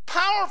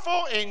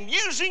powerful and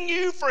using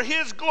you for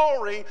his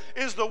glory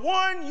is the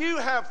one you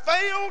have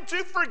failed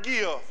to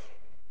forgive.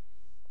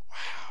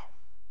 Wow.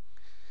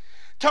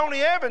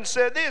 Tony Evans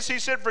said this. He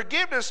said,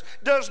 forgiveness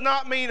does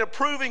not mean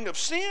approving of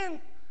sin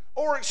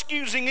or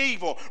excusing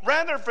evil.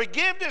 Rather,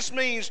 forgiveness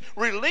means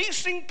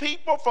releasing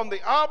people from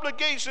the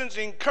obligations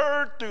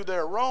incurred through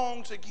their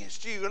wrongs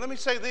against you. And let me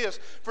say this.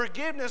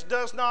 Forgiveness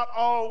does not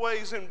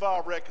always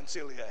involve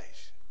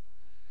reconciliation.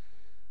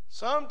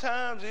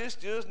 Sometimes it's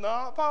just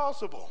not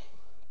possible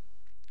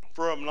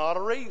for a lot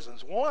of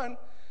reasons. One,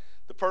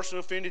 the person who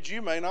offended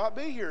you may not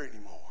be here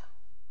anymore.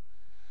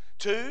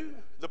 Two,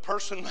 the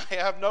person may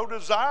have no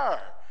desire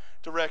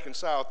to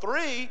reconcile.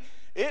 Three,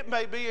 it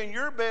may be in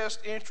your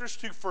best interest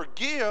to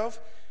forgive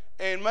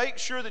and make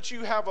sure that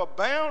you have a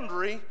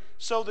boundary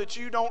so that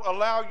you don't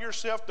allow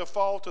yourself to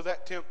fall to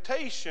that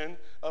temptation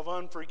of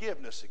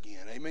unforgiveness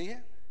again.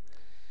 Amen?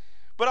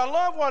 But I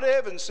love what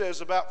Evans says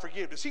about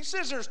forgiveness. He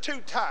says there's two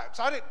types.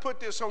 I didn't put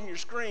this on your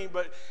screen,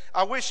 but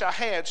I wish I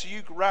had, so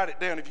you can write it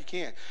down if you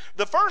can.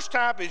 The first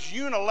type is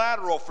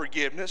unilateral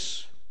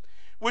forgiveness,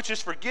 which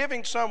is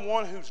forgiving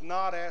someone who's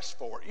not asked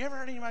for it. You ever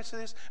heard anybody say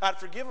this? I'd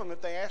forgive them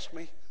if they asked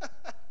me.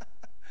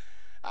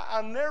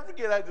 I'll never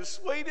forget, I had the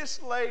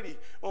sweetest lady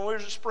when we were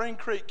at Spring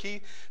Creek,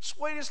 Keith.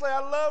 Sweetest lady, I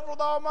loved her with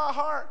all my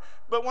heart.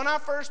 But when I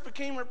first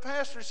became her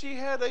pastor, she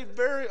had a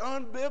very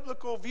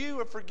unbiblical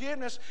view of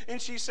forgiveness.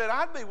 And she said,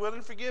 I'd be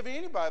willing to forgive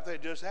anybody if they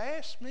just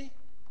asked me.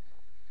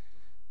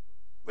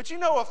 But you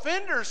know,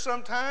 offenders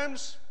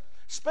sometimes,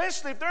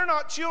 especially if they're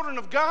not children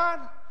of God,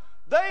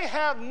 They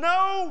have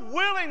no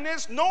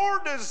willingness nor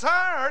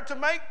desire to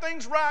make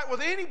things right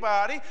with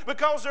anybody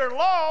because they're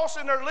lost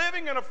and they're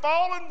living in a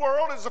fallen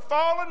world as a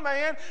fallen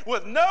man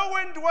with no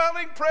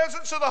indwelling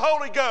presence of the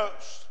Holy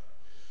Ghost.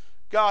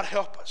 God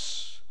help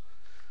us.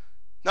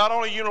 Not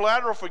only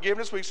unilateral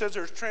forgiveness, but he says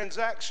there's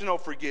transactional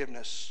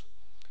forgiveness,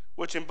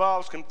 which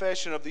involves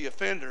confession of the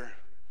offender,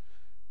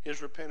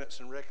 his repentance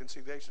and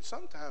reconciliation.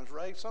 Sometimes,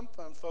 Ray,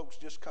 sometimes folks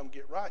just come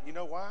get right. You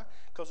know why?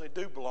 Because they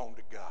do belong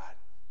to God.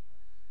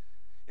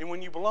 And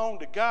when you belong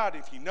to God,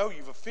 if you know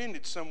you've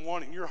offended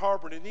someone and you're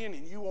harboring it in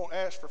and you won't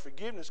ask for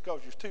forgiveness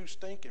because you're too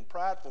stinking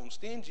prideful and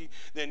stingy,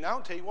 then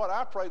I'll tell you what,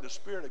 I pray the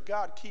Spirit of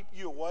God keep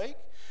you awake.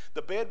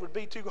 The bed would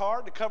be too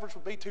hard, the covers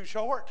would be too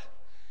short.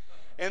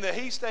 And that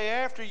he stay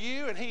after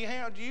you and he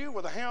hound you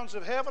with the hounds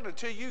of heaven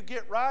until you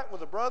get right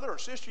with a brother or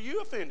sister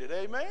you offended.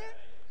 Amen?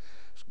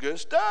 It's good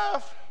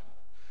stuff.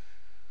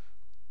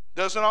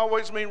 Doesn't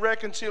always mean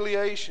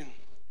reconciliation.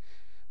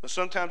 But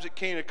sometimes it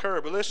can occur.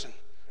 But listen,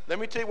 let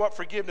me tell you what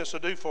forgiveness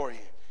will do for you.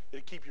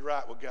 It'll keep you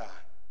right with God.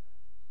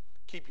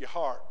 Keep your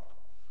heart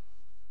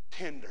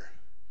tender.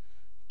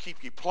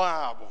 Keep you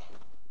pliable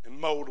and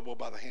moldable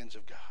by the hands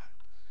of God.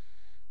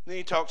 And then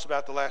he talks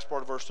about the last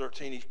part of verse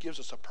 13. He gives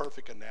us a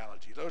perfect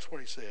analogy. Notice what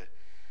he said.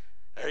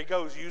 There he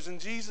goes, using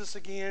Jesus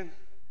again.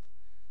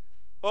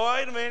 Oh,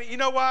 wait a minute. You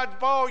know why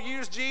Paul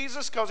used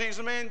Jesus? Because he's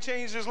the man who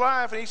changed his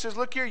life. And he says,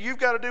 look here, you've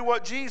got to do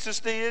what Jesus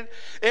did.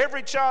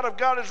 Every child of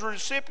God is a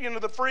recipient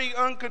of the free,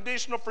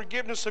 unconditional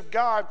forgiveness of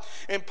God.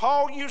 And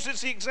Paul uses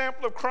the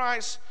example of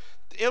Christ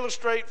to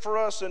illustrate for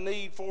us the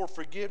need for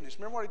forgiveness.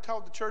 Remember what he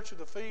told the church of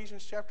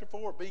Ephesians chapter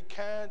 4? Be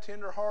kind,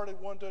 tenderhearted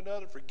one to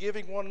another,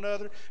 forgiving one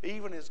another,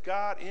 even as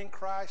God in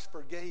Christ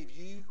forgave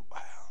you. Wow.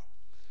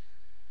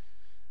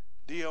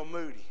 D.L.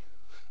 Moody,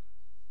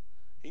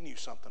 he knew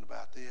something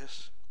about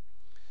this.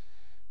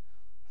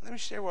 Let me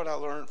share what I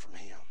learned from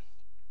him.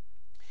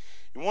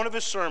 In one of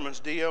his sermons,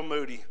 D.L.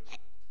 Moody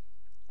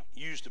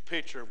used a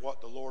picture of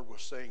what the Lord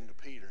was saying to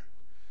Peter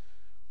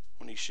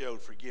when he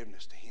showed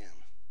forgiveness to him.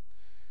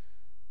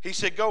 He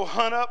said, go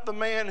hunt up the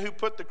man who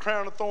put the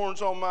crown of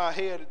thorns on my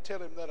head and tell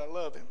him that I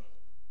love him.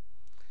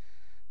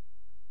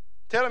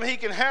 Tell him he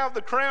can have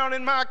the crown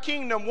in my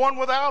kingdom, one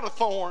without a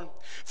thorn.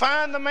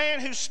 Find the man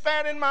who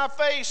spat in my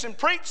face and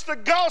preach the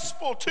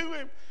gospel to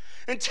him.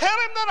 And tell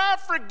him that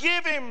I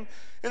forgive him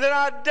and that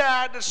I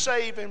died to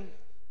save him.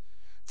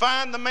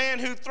 Find the man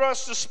who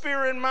thrusts the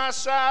spear in my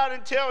side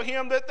and tell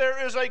him that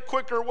there is a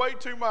quicker way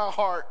to my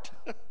heart.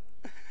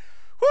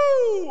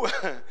 Woo!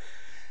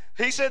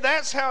 He said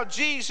that's how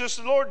Jesus,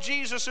 the Lord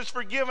Jesus, has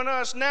forgiven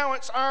us. Now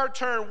it's our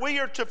turn. We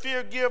are to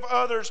forgive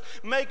others,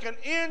 make an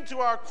end to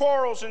our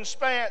quarrels and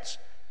spats,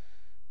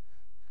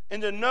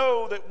 and to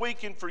know that we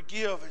can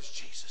forgive as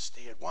Jesus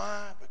did.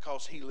 Why?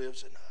 Because he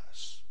lives in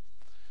us.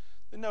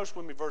 Then notice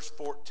with me verse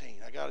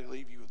 14. I got to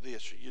leave you with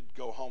this, or you'd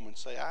go home and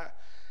say,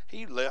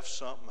 he left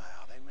something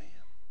out. Amen.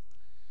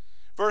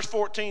 Verse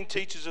 14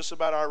 teaches us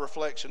about our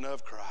reflection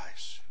of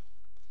Christ.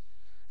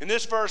 In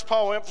this verse,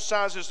 Paul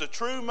emphasizes the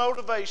true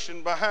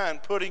motivation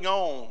behind putting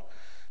on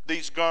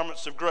these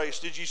garments of grace.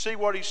 Did you see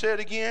what he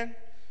said again?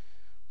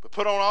 But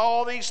put on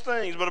all these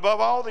things, but above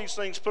all these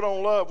things, put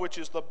on love, which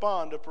is the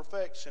bond of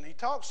perfection. He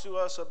talks to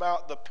us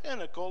about the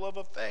pinnacle of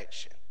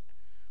affection.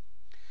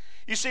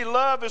 You see,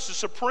 love is the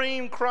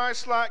supreme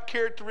Christ-like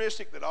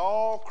characteristic that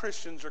all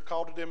Christians are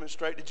called to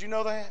demonstrate. Did you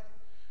know that?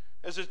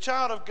 As a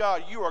child of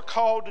God, you are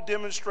called to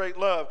demonstrate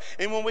love.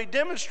 And when we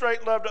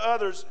demonstrate love to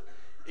others,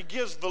 it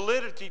gives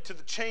validity to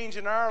the change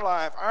in our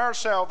life, our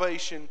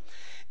salvation,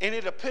 and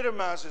it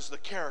epitomizes the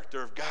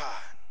character of God.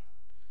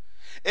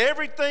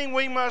 Everything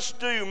we must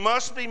do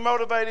must be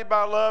motivated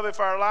by love if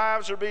our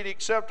lives are being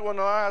acceptable in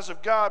the eyes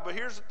of God. But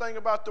here's the thing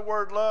about the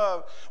word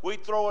love. We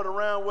throw it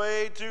around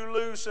way too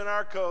loose in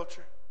our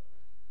culture.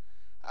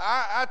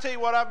 I tell you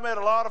what, I've met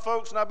a lot of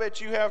folks, and I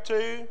bet you have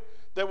too,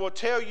 that will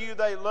tell you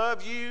they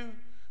love you,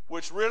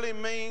 which really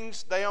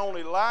means they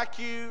only like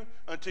you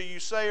until you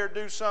say or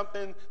do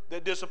something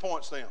that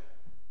disappoints them.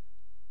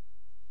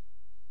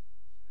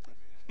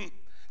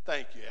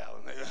 Thank you,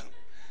 Alan.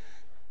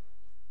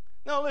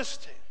 No,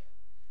 listen to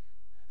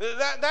me.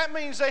 That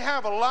means they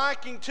have a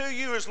liking to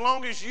you as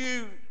long as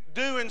you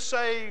do and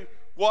say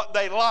what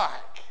they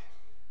like.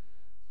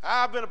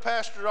 I've been a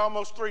pastor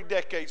almost 3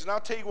 decades, and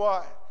I'll tell you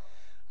what.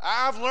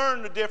 I've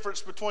learned the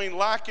difference between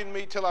liking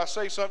me till I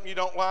say something you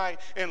don't like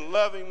and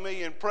loving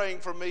me and praying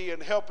for me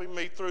and helping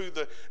me through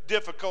the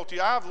difficulty.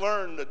 I've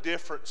learned the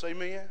difference,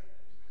 amen?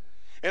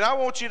 And I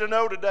want you to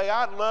know today,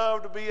 I'd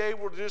love to be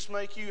able to just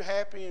make you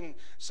happy and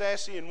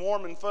sassy and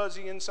warm and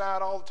fuzzy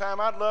inside all the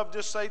time. I'd love to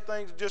just say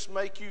things that just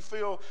make you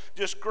feel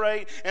just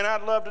great. And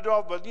I'd love to do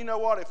all, but you know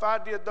what? If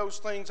I did those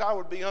things, I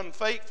would be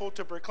unfaithful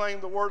to proclaim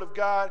the word of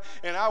God,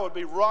 and I would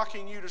be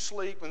rocking you to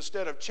sleep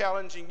instead of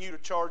challenging you to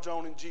charge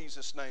on in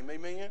Jesus' name.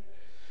 Amen?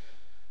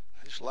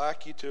 I just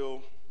like you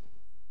till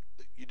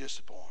you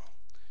disappoint.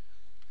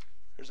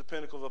 There's a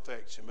pinnacle of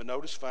affection. But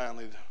notice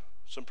finally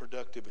some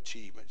productive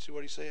achievement. See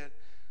what he said?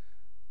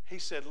 He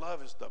said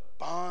love is the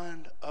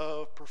bond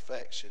of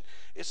perfection.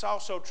 It's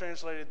also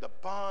translated the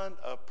bond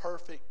of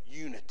perfect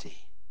unity.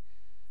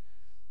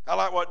 I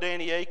like what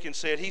Danny Aiken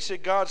said. He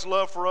said God's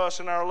love for us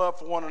and our love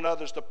for one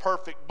another is the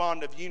perfect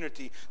bond of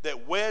unity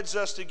that weds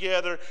us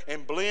together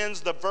and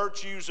blends the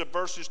virtues of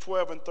verses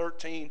 12 and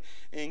 13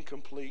 in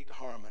complete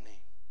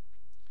harmony.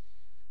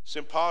 It's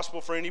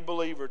impossible for any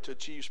believer to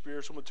achieve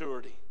spiritual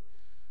maturity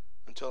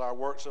until our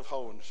works of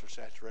holiness are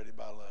saturated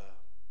by love.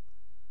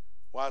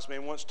 Wise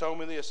man once told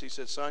me this. He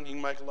said, son, you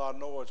can make a lot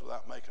of noise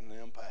without making an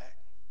impact.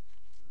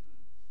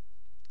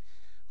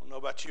 I don't know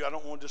about you. I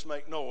don't want to just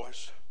make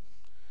noise.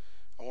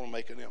 I want to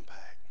make an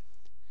impact.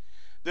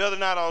 The other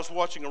night I was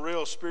watching a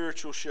real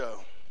spiritual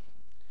show.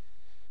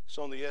 It's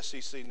on the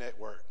SEC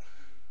network,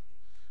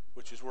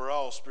 which is where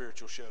all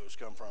spiritual shows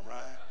come from,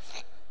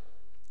 right?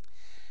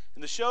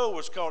 And the show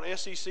was called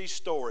SEC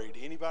Storied.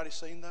 Anybody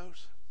seen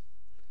those?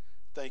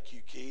 Thank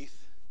you,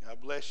 Keith. God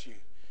bless you.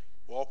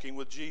 Walking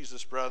with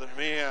Jesus, brother.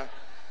 Man,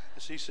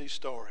 SEC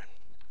Storied.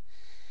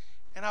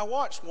 And I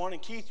watched one,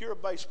 and Keith, you're a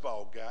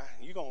baseball guy.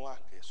 You're going to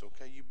like this,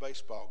 okay? You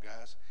baseball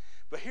guys.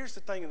 But here's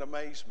the thing that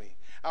amazed me.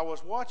 I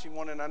was watching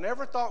one, and I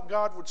never thought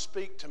God would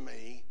speak to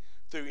me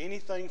through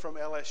anything from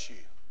LSU.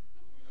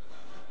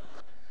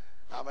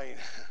 I mean,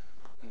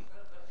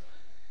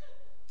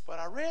 but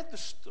I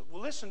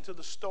listened to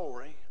the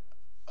story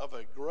of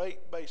a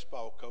great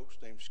baseball coach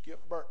named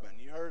Skip Bertman.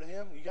 You heard of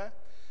him? You got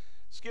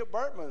Skip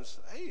Bertman's,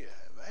 he's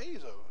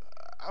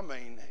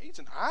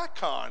an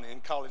icon in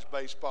college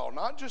baseball,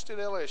 not just at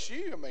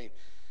LSU. I mean,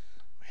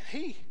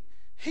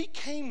 he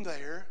came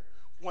there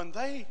when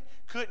they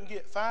couldn't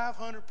get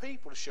 500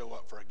 people to show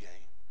up for a game.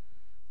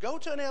 Go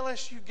to an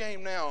LSU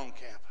game now on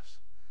campus.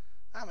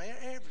 I mean,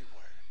 everywhere.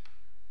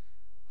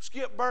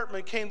 Skip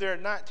Bertman came there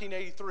in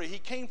 1983. He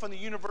came from the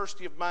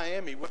University of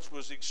Miami, which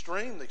was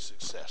extremely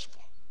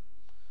successful.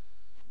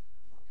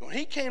 When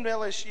he came to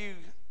LSU,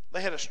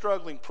 they had a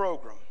struggling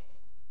program.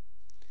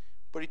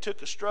 But he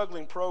took a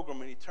struggling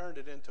program and he turned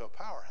it into a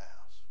powerhouse.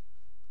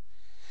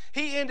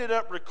 He ended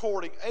up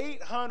recording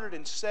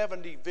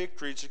 870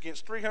 victories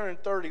against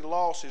 330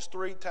 losses,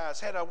 3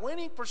 ties. Had a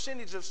winning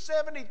percentage of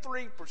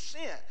 73%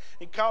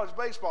 in college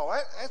baseball.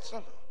 That's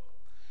something.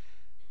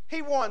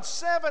 He won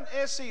 7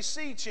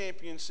 SEC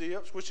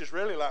championships, which is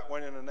really like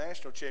winning a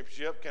national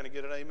championship. Can I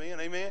get an amen?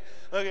 Amen?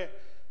 Okay.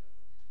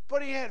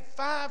 But he had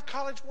 5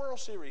 College World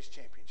Series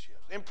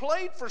championships and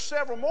played for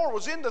several more,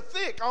 was in the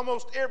thick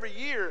almost every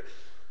year,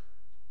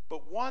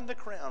 but won the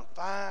crown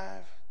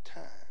 5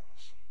 times.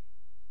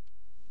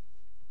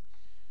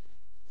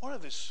 One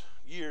of his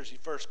years he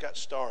first got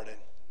started,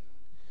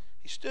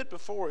 he stood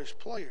before his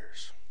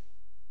players.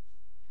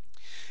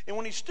 And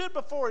when he stood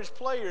before his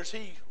players,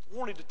 he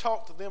wanted to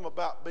talk to them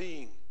about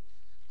being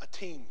a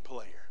team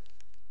player.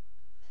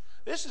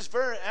 This is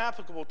very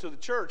applicable to the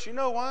church. You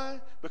know why?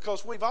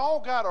 Because we've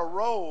all got a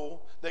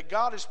role that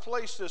God has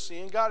placed us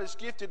in, God has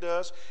gifted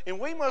us, and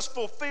we must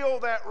fulfill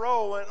that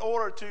role in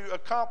order to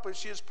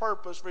accomplish His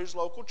purpose for His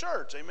local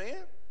church. Amen?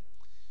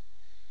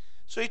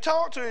 So he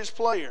talked to his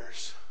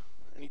players,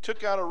 and he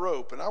took out a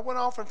rope. And I went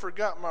off and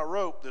forgot my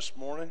rope this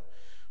morning,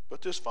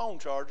 but this phone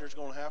charger is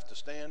going to have to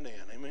stand in.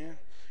 Amen?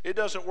 It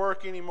doesn't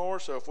work anymore,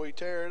 so if we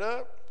tear it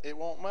up, it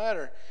won't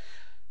matter.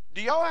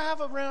 Do y'all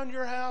have around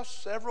your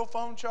house several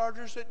phone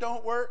chargers that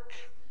don't work?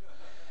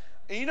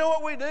 And you know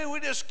what we do? We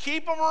just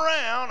keep them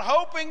around,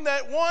 hoping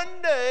that one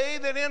day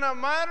that in a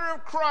matter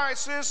of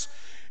crisis,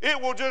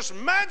 it will just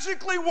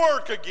magically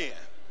work again.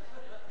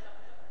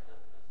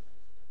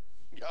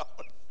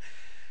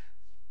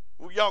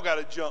 Y'all got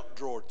a junk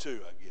drawer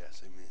too, I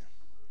guess. Amen.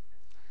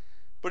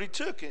 But he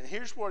took it, and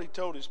here's what he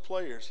told his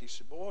players. He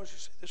said, boys, you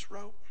see this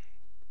rope?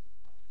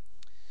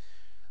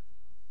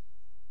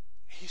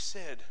 He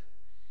said,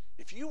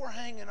 if you were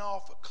hanging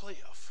off a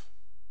cliff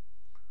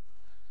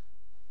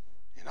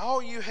and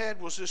all you had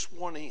was this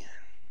one end,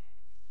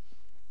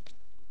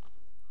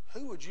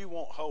 who would you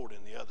want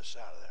holding the other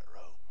side of that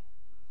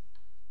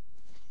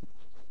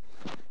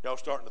rope? Y'all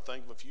starting to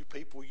think of a few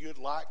people you'd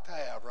like to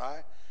have,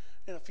 right?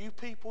 And a few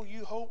people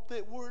you hope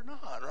that we're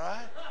not,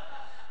 right?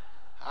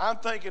 I'm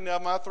thinking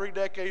of my 3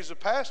 decades as a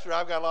pastor,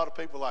 I've got a lot of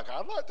people like,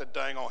 I'd like to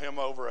dangle him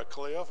over a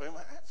cliff. And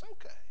that's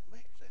okay.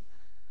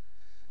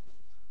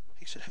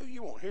 He said, who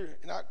you want here?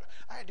 And I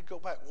had to go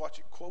back and watch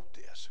it quote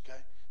this,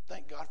 okay?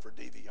 Thank God for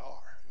DVR.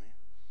 Amen.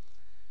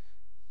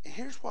 And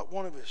here's what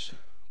one of his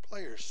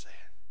players said.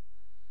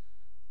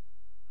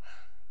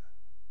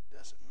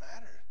 Doesn't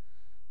matter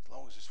as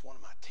long as it's one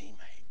of my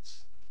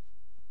teammates.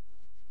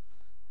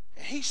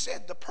 And he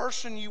said, the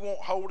person you want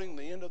holding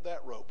the end of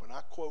that rope, and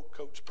I quote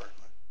Coach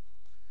Bertman,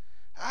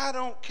 I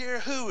don't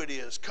care who it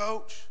is,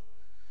 Coach.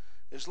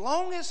 As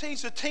long as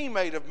he's a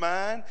teammate of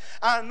mine,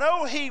 I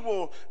know he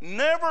will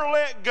never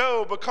let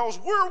go because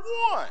we're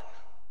one.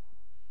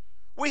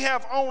 We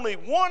have only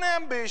one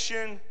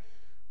ambition.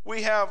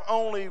 We have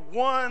only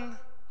one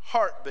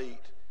heartbeat.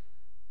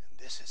 And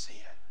this is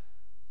it.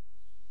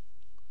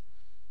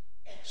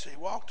 So he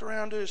walked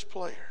around to his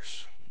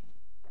players.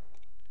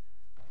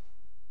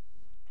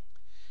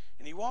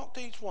 And he walked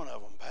to each one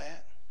of them,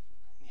 Pat.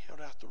 And he held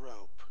out the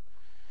rope.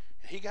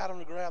 And he got him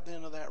to grab the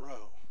end of that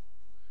rope.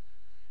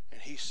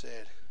 And he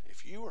said,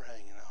 if you were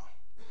hanging on,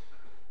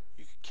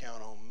 you could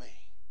count on me.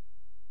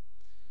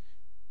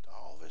 To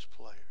all of his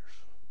players.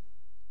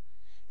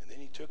 And then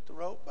he took the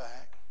rope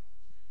back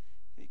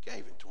and he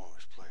gave it to one of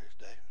his players.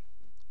 David,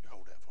 you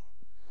hold that for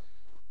me.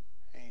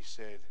 And he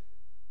said,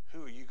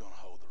 who are you going to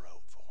hold the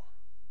rope for?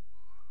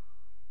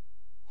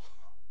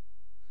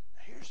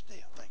 Now here's the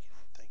deal. Thank you,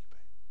 babe.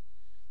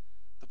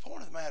 The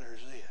point of the matter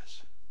is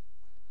this.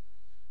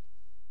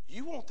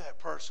 You want that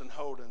person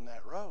holding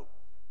that rope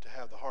to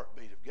have the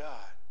heartbeat of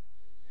God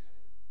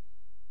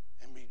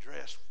and be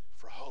dressed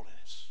for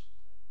holiness.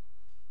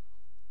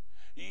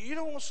 You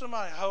don't want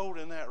somebody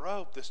holding that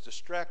rope that's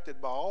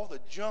distracted by all the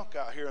junk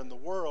out here in the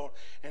world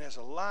and has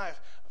a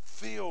life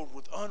filled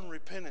with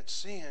unrepentant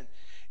sin.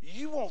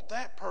 You want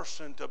that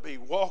person to be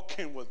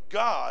walking with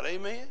God.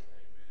 Amen? Amen.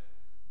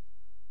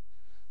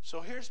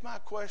 So here's my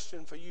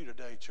question for you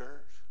today,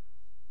 church.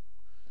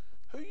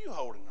 Who are you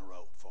holding the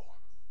rope for?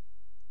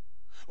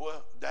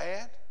 Well,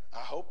 Dad, I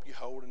hope you're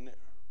holding it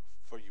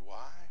for your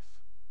wife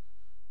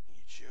and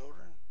your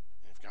children.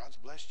 And if God's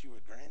blessed you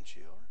with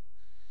grandchildren,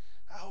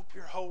 I hope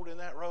you're holding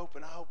that rope,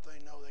 and I hope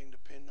they know they can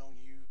depend on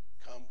you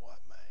come what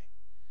may.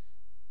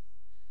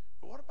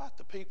 But what about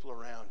the people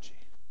around you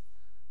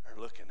that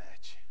are looking at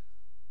you?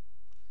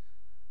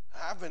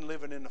 I've been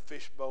living in the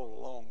fishbowl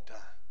a long time.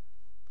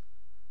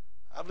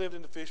 I've lived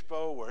in the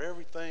fishbowl where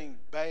everything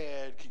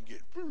bad can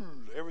get,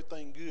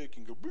 everything good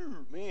can go,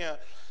 man.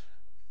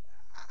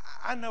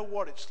 I know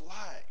what it's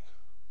like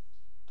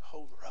to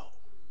hold the rope.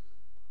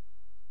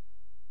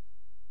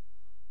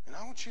 And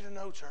I want you to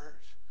know,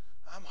 church,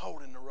 I'm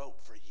holding the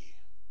rope for you.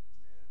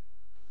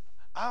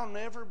 I'll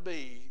never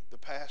be the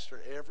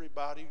pastor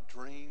everybody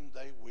dreamed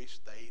they wish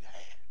they'd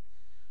had,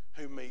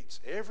 who meets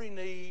every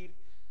need,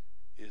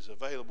 is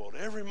available at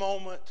every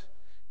moment,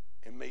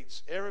 and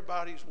meets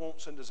everybody's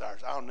wants and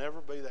desires. I'll never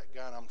be that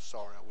guy, and I'm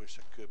sorry, I wish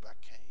I could, but I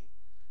can't.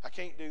 I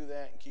can't do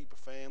that and keep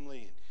a family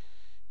and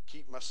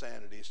keep my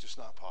sanity. It's just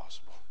not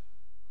possible.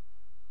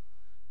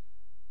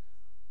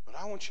 But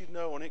I want you to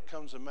know when it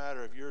comes a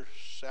matter of your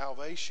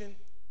salvation,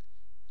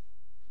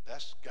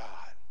 that's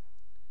God.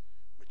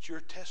 But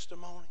your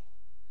testimony,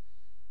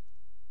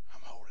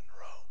 I'm holding the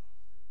rope.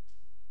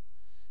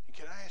 And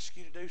can I ask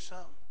you to do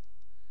something?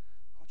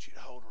 I want you to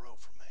hold the rope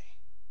for me.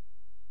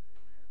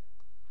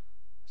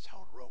 Let's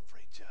hold the rope for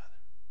each other.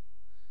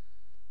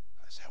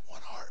 Let's have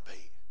one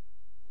heartbeat,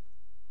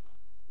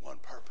 one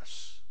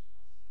purpose.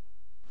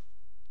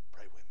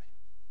 Pray with me.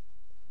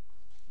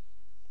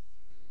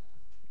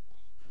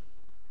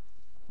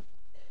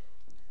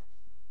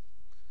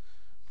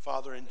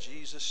 Father, in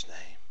Jesus'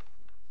 name,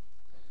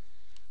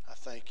 I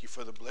thank you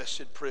for the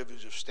blessed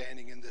privilege of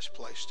standing in this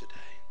place today.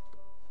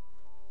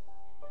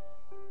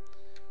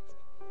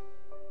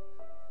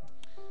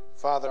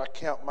 Father, I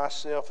count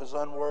myself as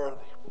unworthy.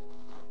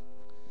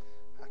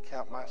 I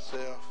count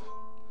myself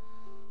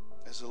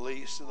as the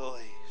least of the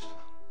least.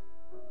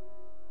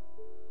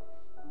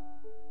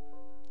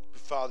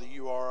 But Father,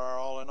 you are our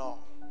all in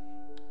all.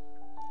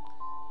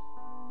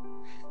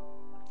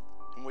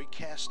 And we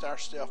cast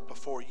ourselves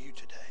before you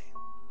today.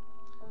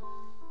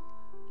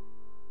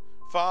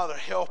 Father,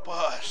 help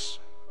us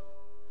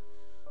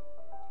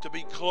to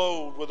be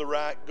clothed with the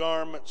right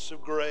garments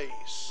of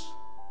grace.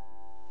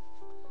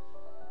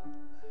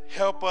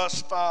 Help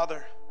us,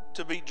 Father,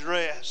 to be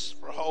dressed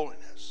for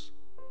holiness.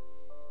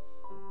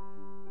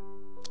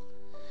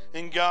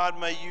 And God,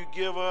 may you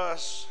give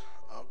us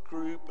a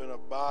group and a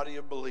body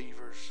of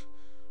believers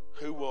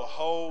who will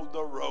hold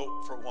the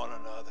rope for one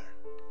another.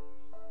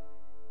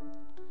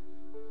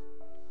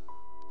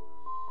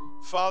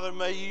 Father,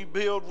 may you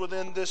build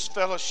within this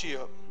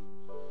fellowship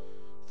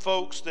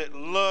folks that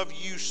love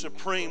you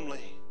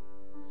supremely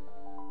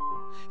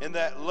and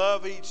that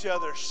love each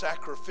other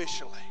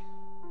sacrificially.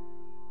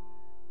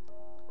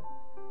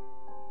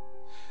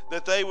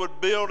 That they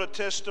would build a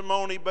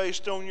testimony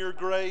based on your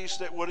grace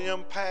that would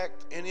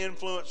impact and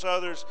influence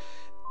others.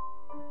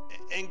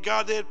 And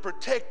God, they'd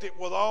protect it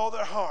with all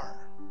their heart.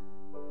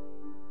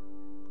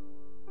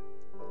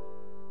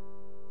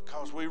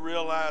 Because we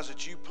realize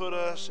that you put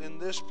us in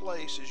this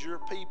place as your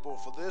people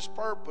for this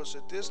purpose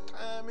at this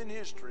time in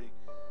history.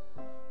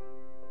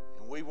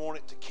 And we want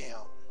it to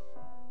count.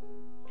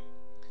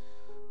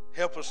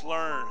 Help us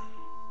learn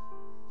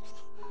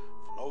from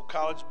an old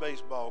college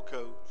baseball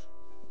coach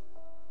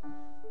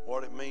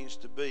what it means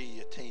to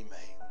be a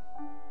teammate.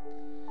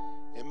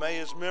 And may,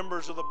 as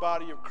members of the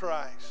body of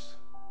Christ,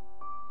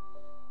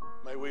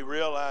 may we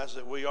realize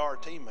that we are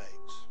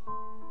teammates.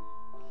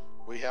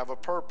 We have a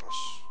purpose.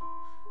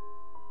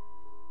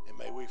 And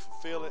may we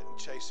fulfill it and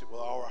chase it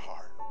with all our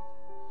heart.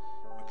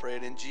 We pray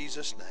it in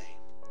Jesus' name.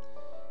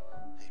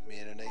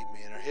 Amen and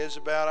amen. Our heads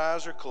are bowed,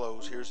 eyes are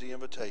closed. Here's the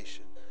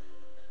invitation.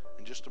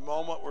 In just a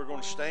moment, we're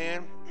going to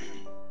stand.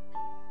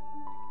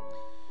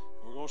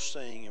 We're going to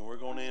sing, and we're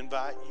going to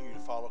invite you to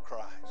follow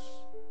Christ.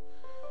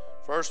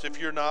 First, if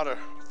you're not a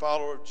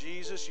follower of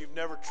Jesus, you've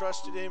never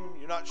trusted him,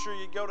 you're not sure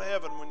you'd go to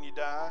heaven when you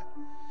die,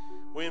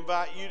 we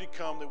invite you to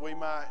come that we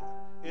might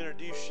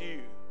introduce you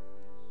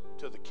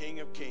to the King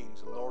of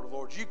Kings and Lord of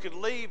Lords. You could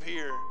leave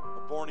here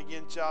a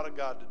born-again child of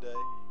God today.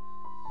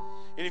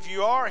 And if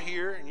you are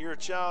here and you're a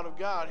child of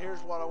God, here's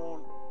what I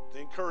want to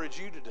encourage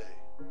you today.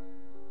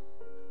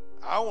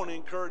 I want to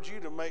encourage you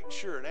to make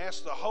sure and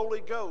ask the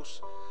Holy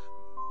Ghost,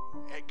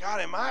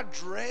 God, am I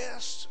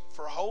dressed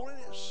for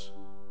holiness?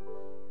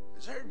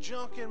 Is there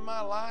junk in my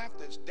life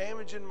that's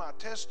damaging my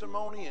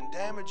testimony and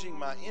damaging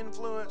my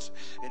influence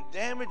and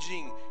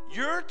damaging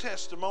your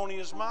testimony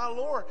as my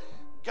Lord?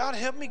 God,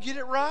 help me get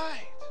it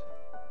right.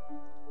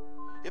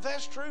 If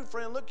that's true,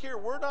 friend, look here.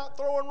 We're not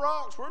throwing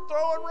rocks. We're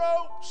throwing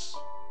ropes.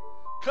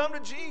 Come to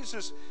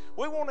Jesus.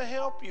 We want to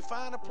help you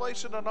find a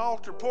place at an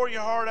altar. Pour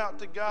your heart out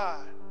to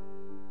God.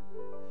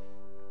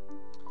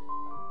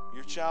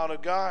 You're a child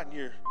of God and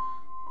you're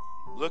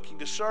looking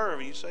to serve,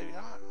 and you say,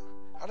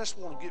 I just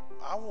want to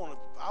I want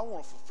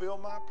to fulfill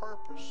my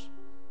purpose.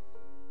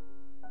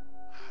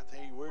 I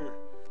think we're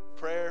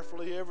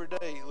prayerfully every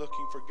day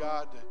looking for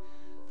God to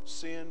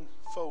send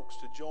folks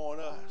to join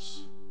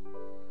us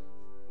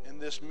in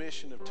this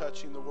mission of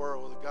touching the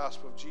world with the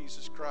gospel of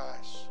Jesus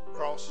Christ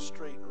across the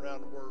street and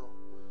around the world.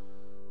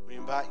 We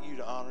invite you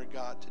to honor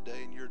God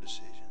today in your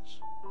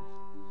decisions.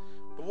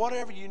 But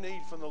whatever you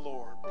need from the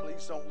Lord,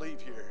 please don't leave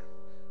here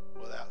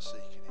without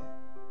seeking Him.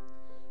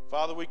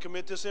 Father, we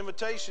commit this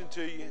invitation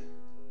to you.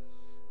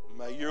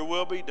 May your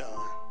will be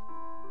done.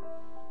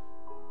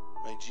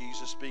 May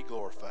Jesus be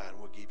glorified, and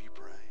we'll give you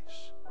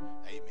praise.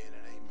 Amen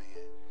and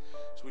amen.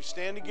 As we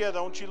stand together,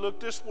 I want you to look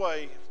this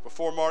way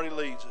before Marty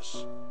leads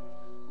us.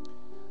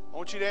 I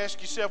want you to ask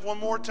yourself one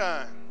more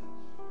time,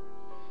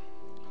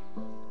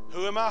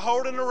 who am I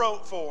holding the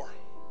rope for?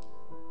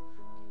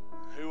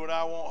 Who would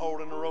I want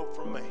holding the rope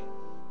from me?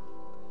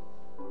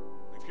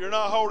 If you're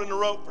not holding the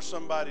rope for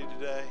somebody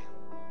today,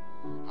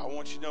 I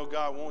want you to know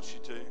God wants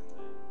you to.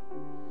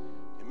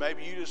 And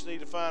maybe you just need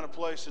to find a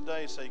place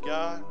today and say,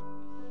 God,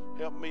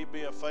 help me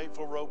be a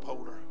faithful rope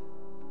holder.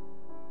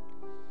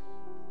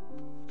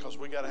 Because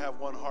we got to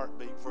have one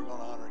heartbeat if we're going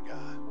to honor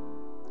God.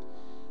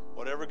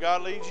 Whatever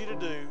God leads you to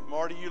do,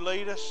 Marty, you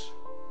lead us.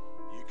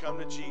 You come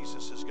to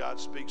Jesus as God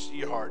speaks to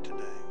your heart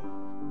today.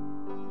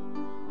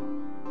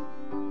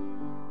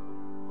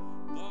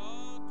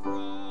 The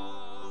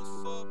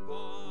cross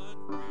upon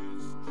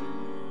which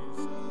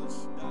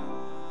Jesus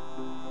died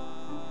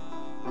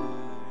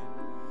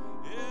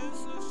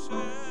is a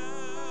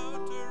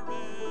shelter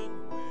in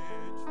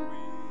which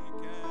we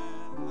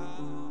can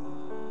hide,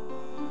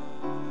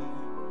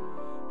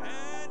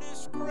 and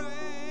His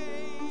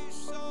grace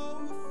so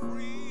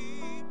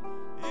free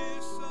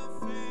is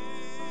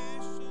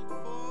sufficient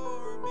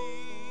for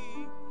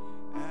me,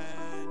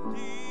 and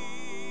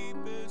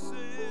deep is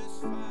His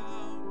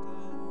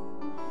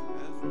fountain,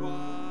 as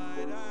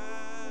wide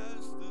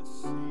as the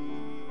sea.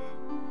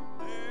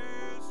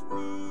 There's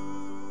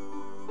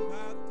room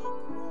at the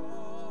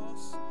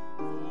cross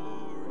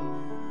for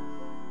you.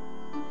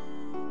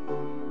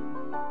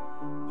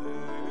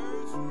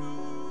 There's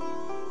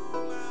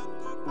room at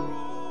the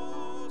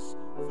cross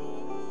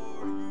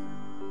for you.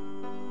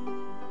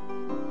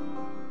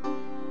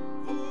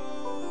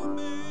 Though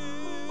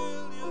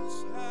millions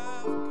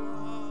have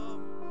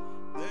come,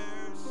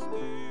 there's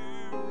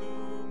still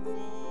room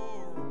for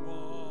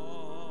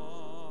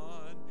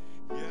one.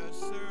 Yes,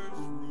 there's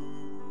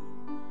room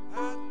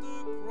at the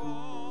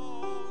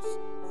cross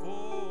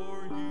for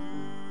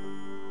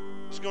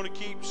you. It's going to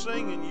keep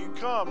singing. You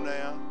come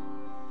now.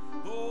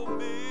 Though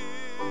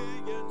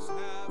millions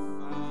have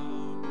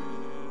found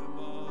Him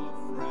a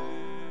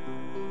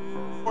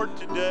friend, Lord,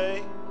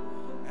 today,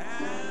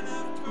 and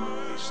have He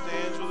turned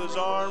stands with His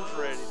arms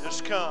ready.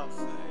 Just come.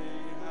 they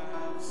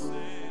have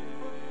sinned.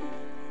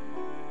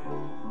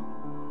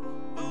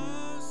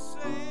 The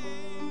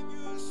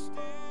Savior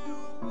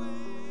still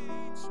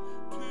waits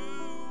to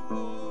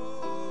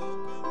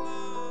open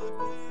the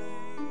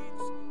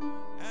gates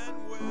and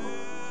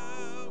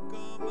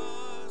welcome a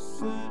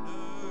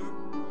sinner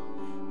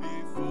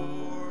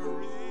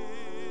before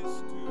it's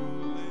too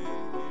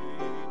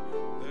late.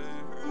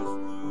 There's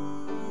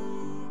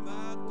room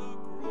at the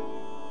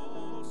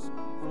cross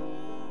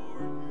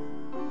for you.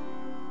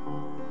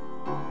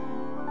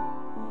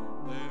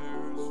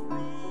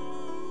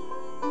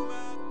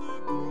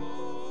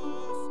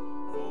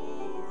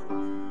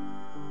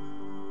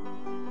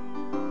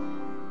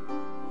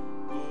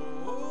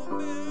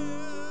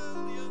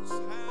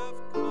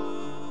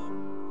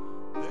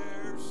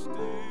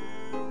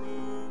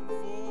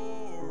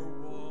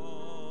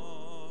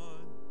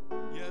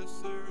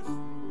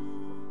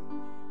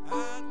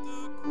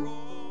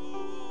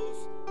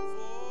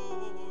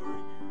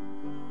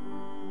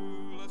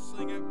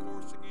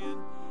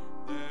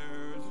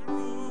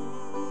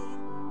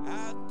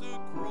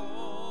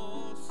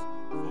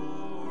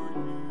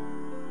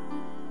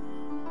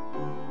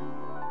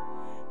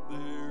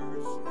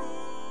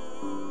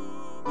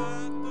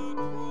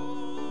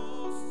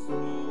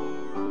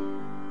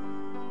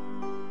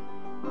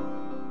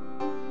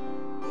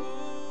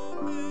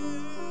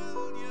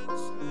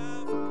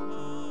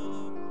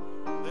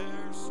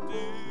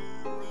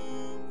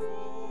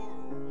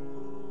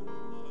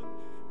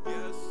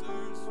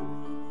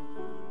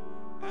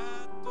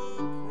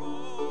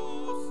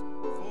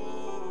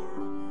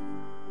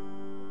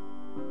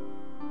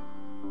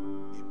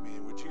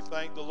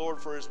 the Lord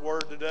for his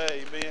word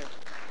today. Amen.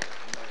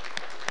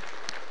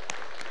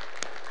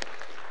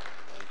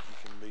 Thank you. You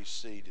can be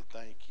seated.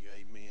 Thank you.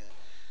 Amen.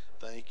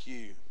 Thank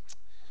you.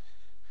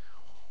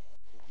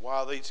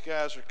 While these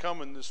guys are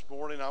coming this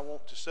morning, I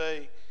want to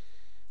say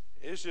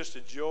it's just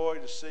a joy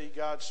to see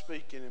God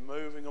speaking and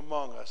moving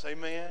among us.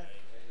 Amen.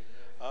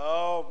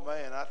 Oh,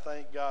 man, I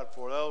thank God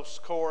for those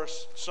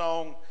chorus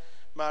song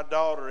my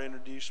daughter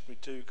introduced me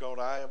to called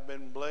I Have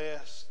Been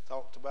Blessed.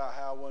 Talked about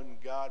how when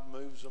God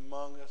moves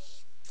among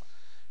us,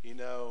 you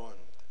know, and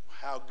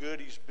how good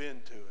he's been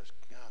to us.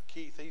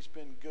 Keith, he's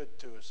been good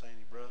to us, ain't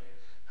he, brother?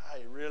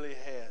 He really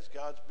has.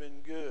 God's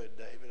been good,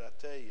 David, I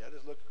tell you. I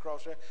just look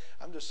across there.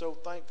 I'm just so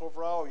thankful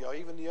for all y'all.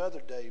 Even the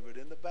other David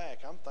in the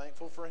back. I'm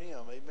thankful for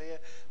him. Amen.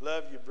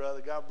 Love you,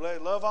 brother. God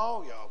bless. Love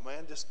all y'all,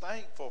 man. Just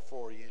thankful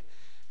for you.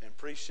 And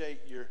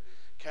appreciate your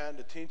kind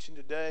attention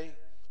today.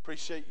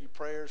 Appreciate your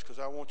prayers, because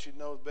I want you to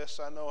know the best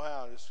I know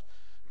how. Just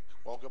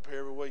walk up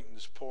here every week and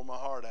just pour my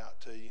heart out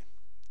to you.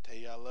 Tell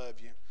you I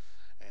love you.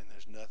 And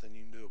there's nothing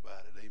you can do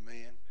about it.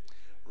 Amen.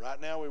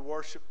 Right now we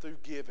worship through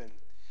giving.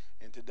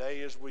 And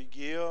today as we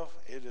give,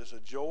 it is a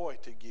joy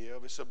to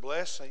give. It's a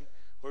blessing.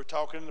 We were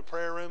talking in the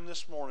prayer room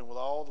this morning with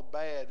all the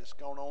bad that's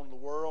going on in the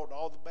world, and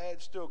all the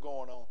bad still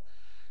going on.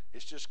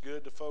 It's just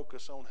good to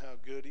focus on how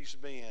good he's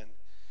been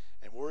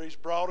and where he's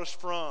brought us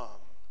from,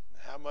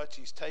 how much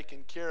he's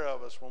taken care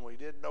of us when we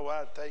didn't know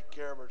how to take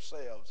care of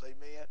ourselves.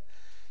 Amen.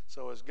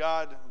 So as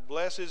God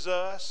blesses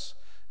us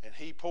and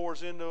he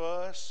pours into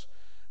us,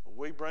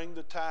 we bring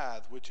the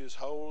tithe, which is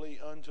holy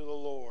unto the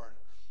Lord,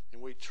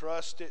 and we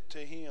trust it to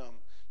him,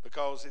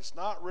 because it's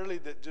not really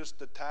that just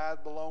the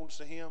tithe belongs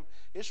to him.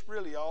 It's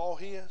really all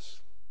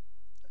his.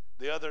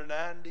 The other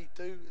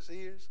 92 is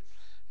his,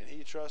 and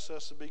he trusts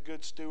us to be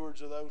good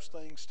stewards of those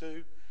things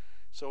too.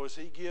 So as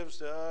he gives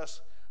to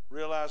us,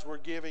 realize we're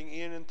giving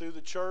in and through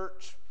the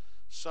church,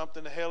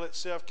 something the hell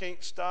itself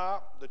can't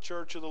stop, the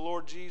church of the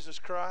Lord Jesus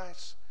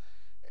Christ.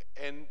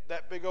 And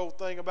that big old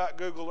thing about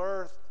Google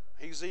Earth,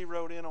 he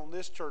zeroed in on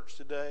this church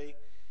today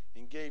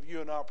and gave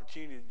you an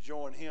opportunity to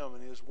join him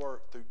in his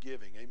work through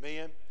giving.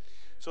 Amen.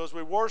 So as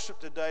we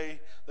worship today,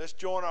 let's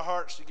join our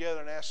hearts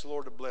together and ask the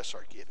Lord to bless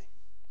our giving.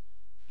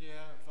 Dear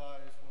Heavenly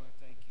Father, I just want to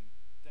thank you.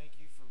 Thank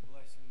you for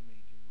blessing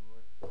me, dear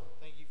Lord.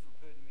 Thank you for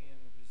putting me in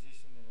the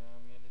position that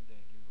I'm in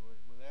today, dear Lord.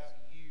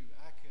 Without you,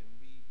 I couldn't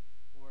be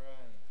where I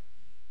am.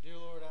 Dear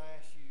Lord, I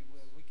ask you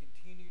that we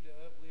continue to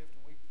uplift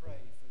and we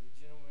pray for the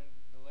gentlemen,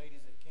 the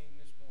ladies that came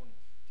this morning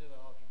to the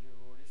altar, dear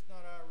Lord. It's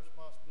not our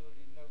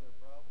responsibility to know their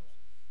problems.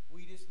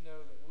 We just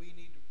know that we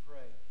need to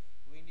pray.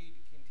 We need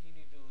to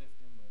continue to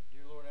lift them up.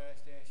 Dear Lord, I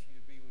just ask you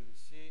to be with the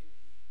sick,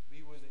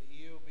 be with the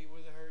ill, be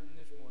with the hurting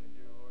this morning,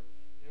 dear Lord.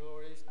 Dear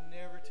Lord, it's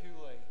never too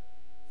late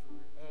for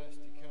us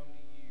to come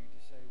to you to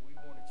say we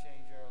want to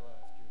change our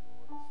lives, dear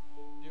Lord.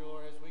 Dear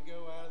Lord, as we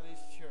go out of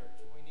this church,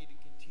 we need to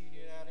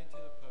continue out into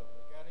the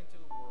public, out into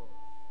the world,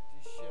 to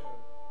show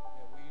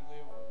that we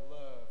live with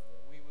love,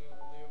 that we will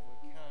live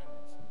with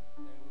kindness,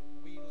 that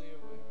we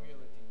live with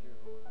humility, dear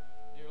Lord.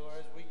 Dear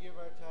Lord, as we give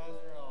our tithes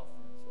and our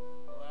offerings,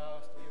 allow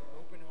us to give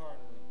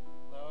open-heartedly,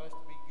 allow us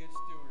to be good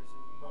stewards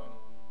of the money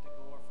to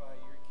glorify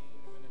your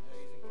kingdom in the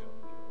days and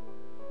coming, dear Lord.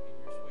 In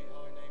your sweet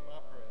holy name I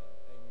pray.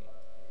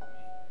 Amen.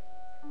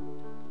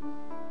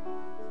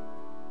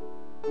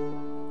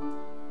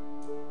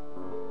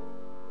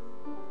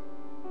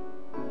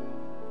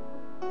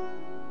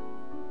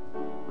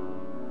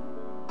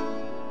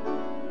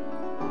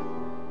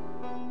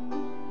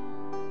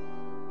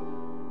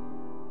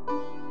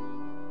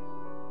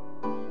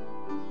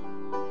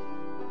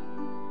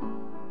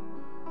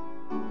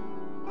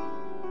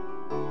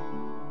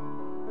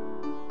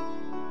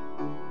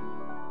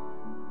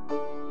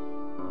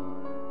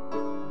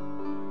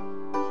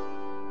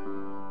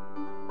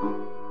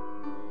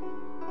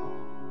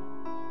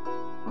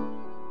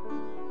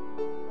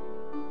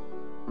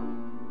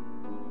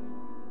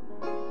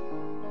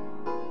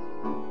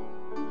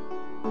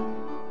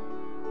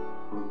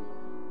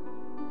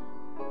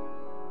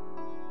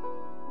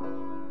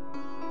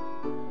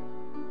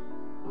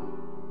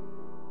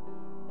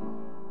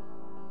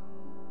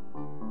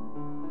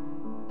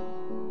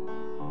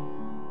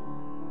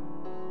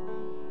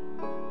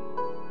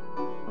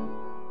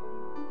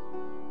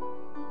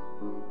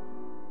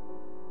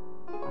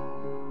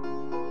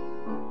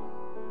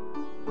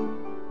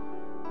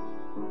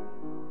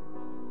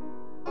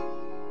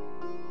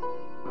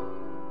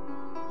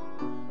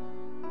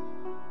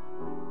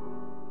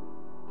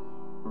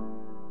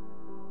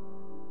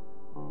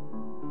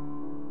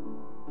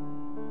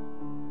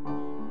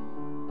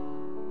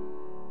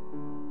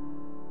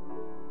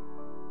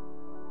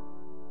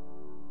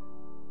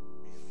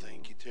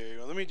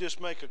 Let me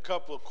just make a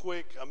couple of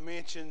quick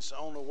mentions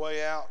on the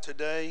way out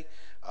today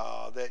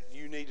that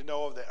you need to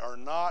know of that are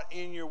not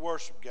in your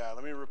worship guide.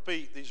 Let me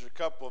repeat, these are a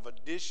couple of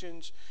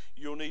additions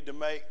you'll need to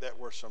make that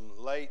were some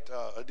late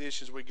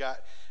additions we got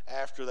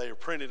after they were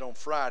printed on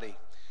Friday.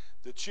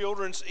 The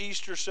Children's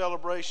Easter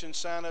Celebration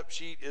sign-up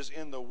sheet is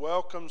in the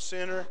Welcome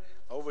Center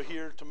over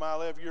here to my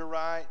left, your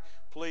right.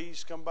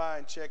 please come by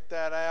and check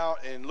that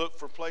out and look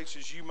for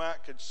places you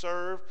might could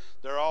serve.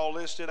 They're all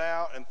listed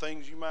out and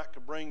things you might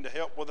could bring to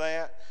help with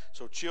that.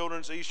 So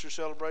children's Easter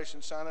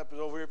celebration sign up is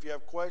over here. If you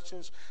have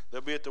questions,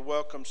 they'll be at the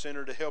Welcome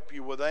Center to help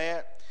you with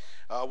that.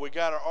 We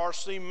got our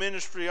RC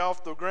ministry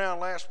off the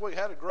ground last week.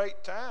 Had a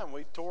great time.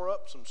 We tore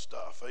up some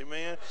stuff,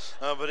 amen.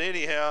 But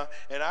anyhow,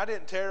 and I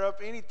didn't tear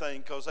up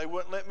anything because they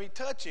wouldn't let me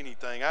touch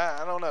anything.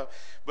 I don't know.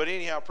 But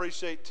anyhow, I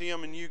appreciate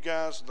Tim and you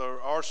guys, the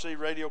RC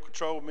Radio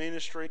Control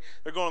Ministry.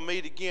 They're going to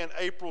meet again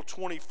April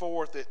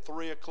 24th at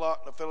 3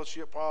 o'clock in the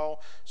Fellowship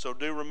Hall. So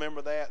do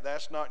remember that.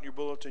 That's not in your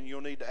bulletin.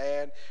 You'll need to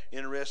add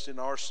interested in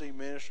RC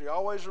ministry.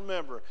 Always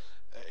remember,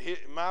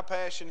 my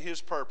passion,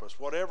 his purpose.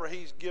 Whatever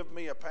he's given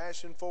me a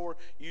passion for,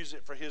 use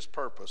it for his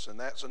purpose. And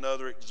that's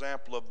another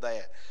example of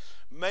that.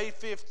 May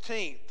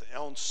 15th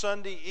on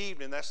Sunday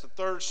evening, that's the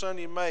third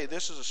Sunday in May.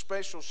 This is a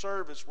special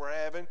service we're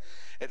having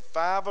at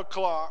 5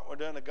 o'clock. We're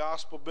doing a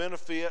gospel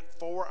benefit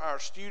for our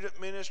student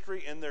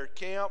ministry in their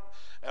camp,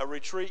 a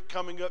retreat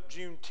coming up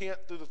June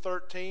 10th through the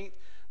 13th.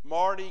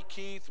 Marty,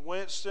 Keith,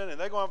 Winston, and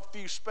they're going to have a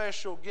few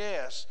special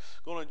guests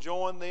going to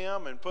join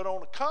them and put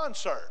on a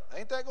concert.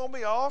 Ain't that going to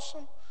be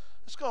awesome?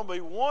 It's going to be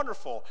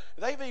wonderful.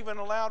 They've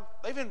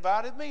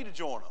invited me to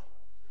join them.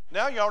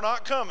 Now y'all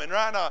not coming,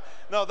 right?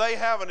 No, they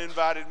haven't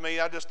invited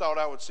me. I just thought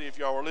I would see if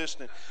y'all were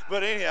listening.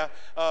 But anyhow,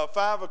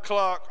 5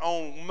 o'clock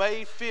on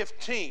May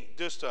 15th,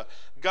 just a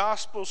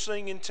gospel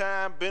singing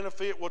time,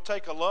 benefit. We'll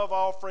take a love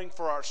offering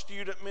for our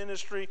student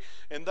ministry,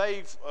 and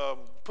they've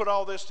put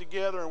all this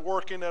together and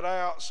working it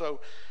out.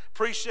 So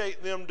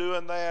appreciate them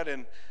doing that,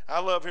 and I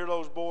love hearing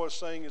those boys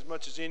sing as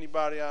much as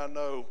anybody I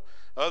know.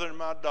 Other than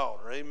my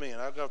daughter, amen.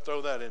 I've got to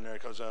throw that in there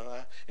because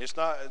it's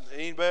not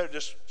any better.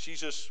 She's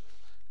just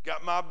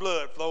got my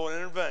blood flowing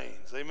in her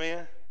veins,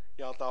 amen.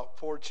 Y'all thought,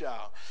 poor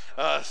child.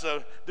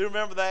 So do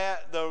remember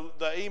that.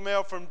 The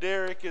email from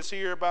Derek is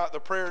here about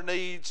the prayer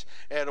needs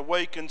at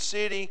Awaken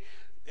City.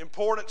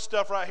 Important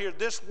stuff right here.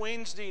 This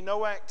Wednesday,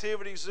 no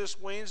activities this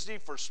Wednesday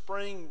for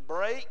spring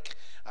break.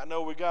 I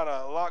know we got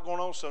a lot going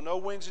on, so no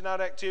Wednesday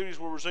night activities.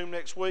 We'll resume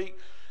next week.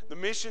 The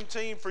mission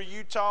team for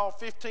Utah,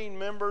 15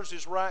 members,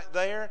 is right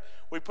there.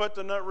 We put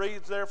the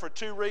reads there for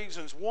two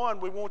reasons. One,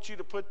 we want you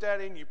to put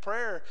that in your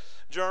prayer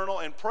journal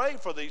and pray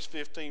for these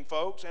 15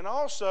 folks. And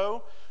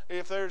also,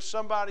 if there's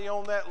somebody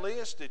on that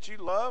list that you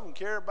love and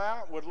care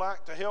about, would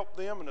like to help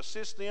them and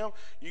assist them,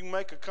 you can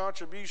make a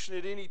contribution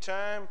at any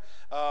time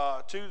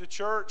to the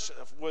church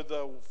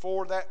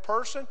for that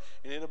person,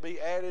 and it'll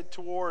be added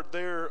toward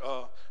their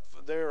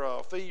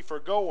fee for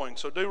going.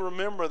 So do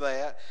remember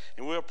that,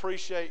 and we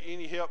appreciate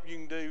any help you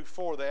can do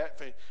for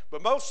that.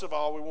 But most of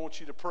all, we want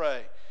you to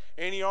pray.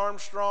 Annie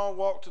Armstrong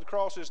Walk to the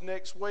Cross is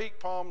next week,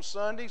 Palm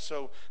Sunday,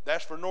 so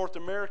that's for North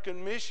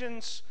American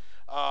missions.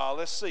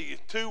 Let's see,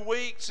 2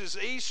 weeks is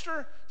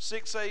Easter,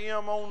 6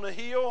 a.m. on the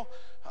hill.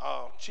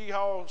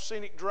 Cheehaw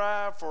Scenic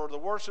Drive for the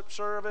worship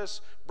service.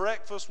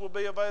 Breakfast will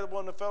be available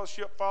in the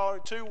fellowship following.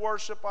 2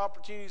 worship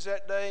opportunities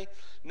that day,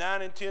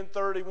 9 and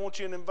 10:30. Want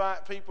you to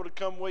invite people to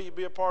come with you,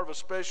 be a part of a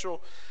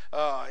special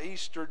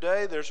Easter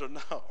day. There's a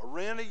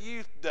Arena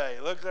Youth Day.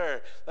 Look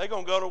there. They're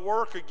going to go to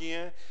work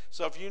again.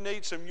 So if you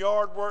need some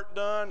yard work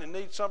done and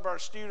need some of our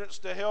students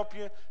to help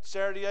you,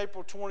 Saturday,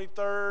 April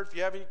 23rd. If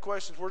you have any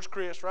questions, where's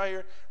Chris? Right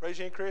here. Raise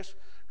your hand, Chris.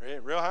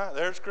 Real high.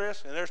 There's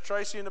Chris, and there's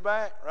Tracy in the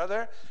back, right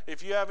there.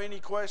 If you have any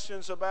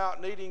questions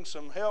about needing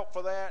some help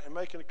for that and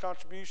making a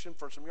contribution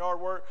for some yard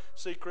work,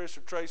 see Chris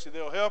or Tracy.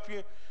 They'll help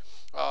you.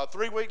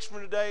 3 weeks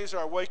from today is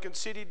our Awaken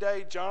City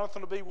Day.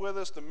 Jonathan will be with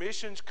us. The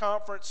missions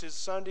conference is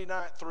Sunday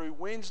night through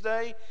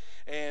Wednesday.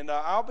 And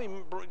I'll be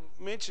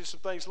mentioning some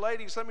things.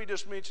 Ladies, let me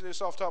just mention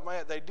this off the top of my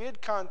head. They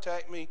did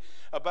contact me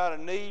about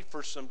a need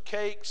for some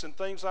cakes and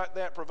things like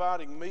that,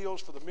 providing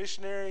meals for the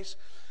missionaries.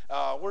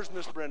 Where's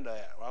Miss Brenda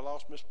at? Well, I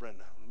lost Miss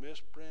Brenda. Miss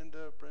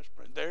Brenda.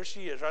 There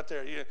she is, right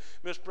there. Yeah,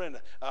 Miss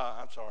Brenda.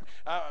 I'm sorry.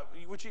 I'm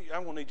going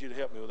to need you to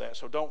help me with that,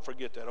 so don't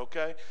forget that,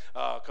 okay?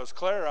 Because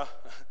Clara,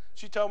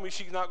 she told me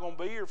she's not going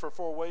to be here for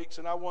 4 weeks,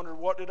 and I wondered,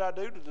 what did I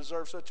do to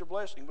deserve such a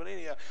blessing? But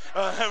anyhow,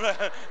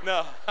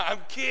 no, I'm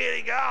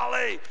kidding,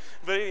 golly.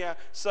 But anyhow,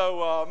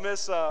 so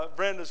Miss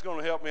Brenda's going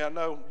to help me, I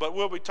know. But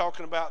we'll be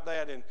talking about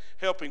that and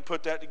helping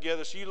put that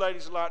together. So you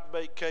ladies that like to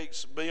bake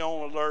cakes, be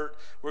on alert.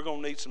 We're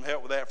going to need some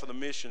help with that for the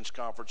missions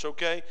conference,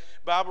 okay?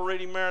 Bible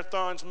reading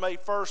marathons May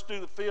 1st through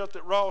the 5th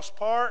at Ross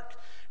Park.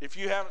 If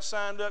you haven't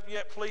signed up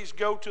yet, please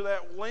go to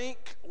that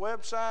link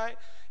website.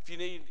 If you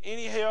need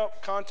any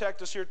help,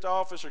 contact us here at the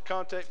office or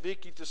contact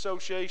Vicki at the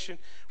association.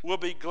 We'll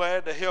be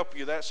glad to help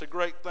you. That's a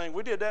great thing.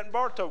 We did that in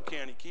Bartow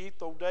County,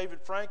 Keith. Old David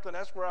Franklin,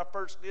 that's where I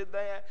first did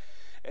that.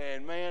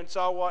 And man,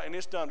 and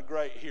it's done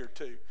great here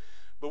too.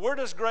 But we're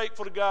just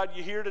grateful to God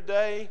you're here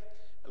today.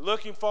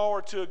 Looking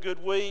forward to a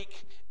good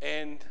week.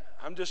 And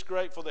I'm just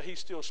grateful that he's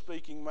still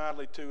speaking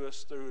mightily to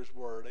us through his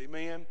word.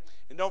 Amen.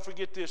 And don't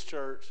forget this,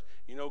 church.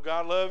 You know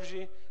God loves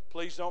you.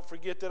 Please don't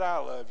forget that I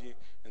love you.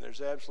 And there's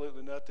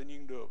absolutely nothing you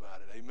can do about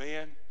it.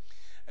 Amen.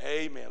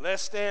 Amen.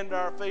 Let's stand to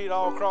our feet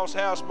all across the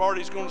house.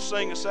 Marty's going to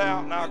sing us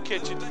out, and I'll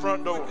catch you at the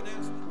front door.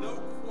 No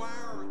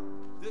choir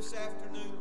this afternoon.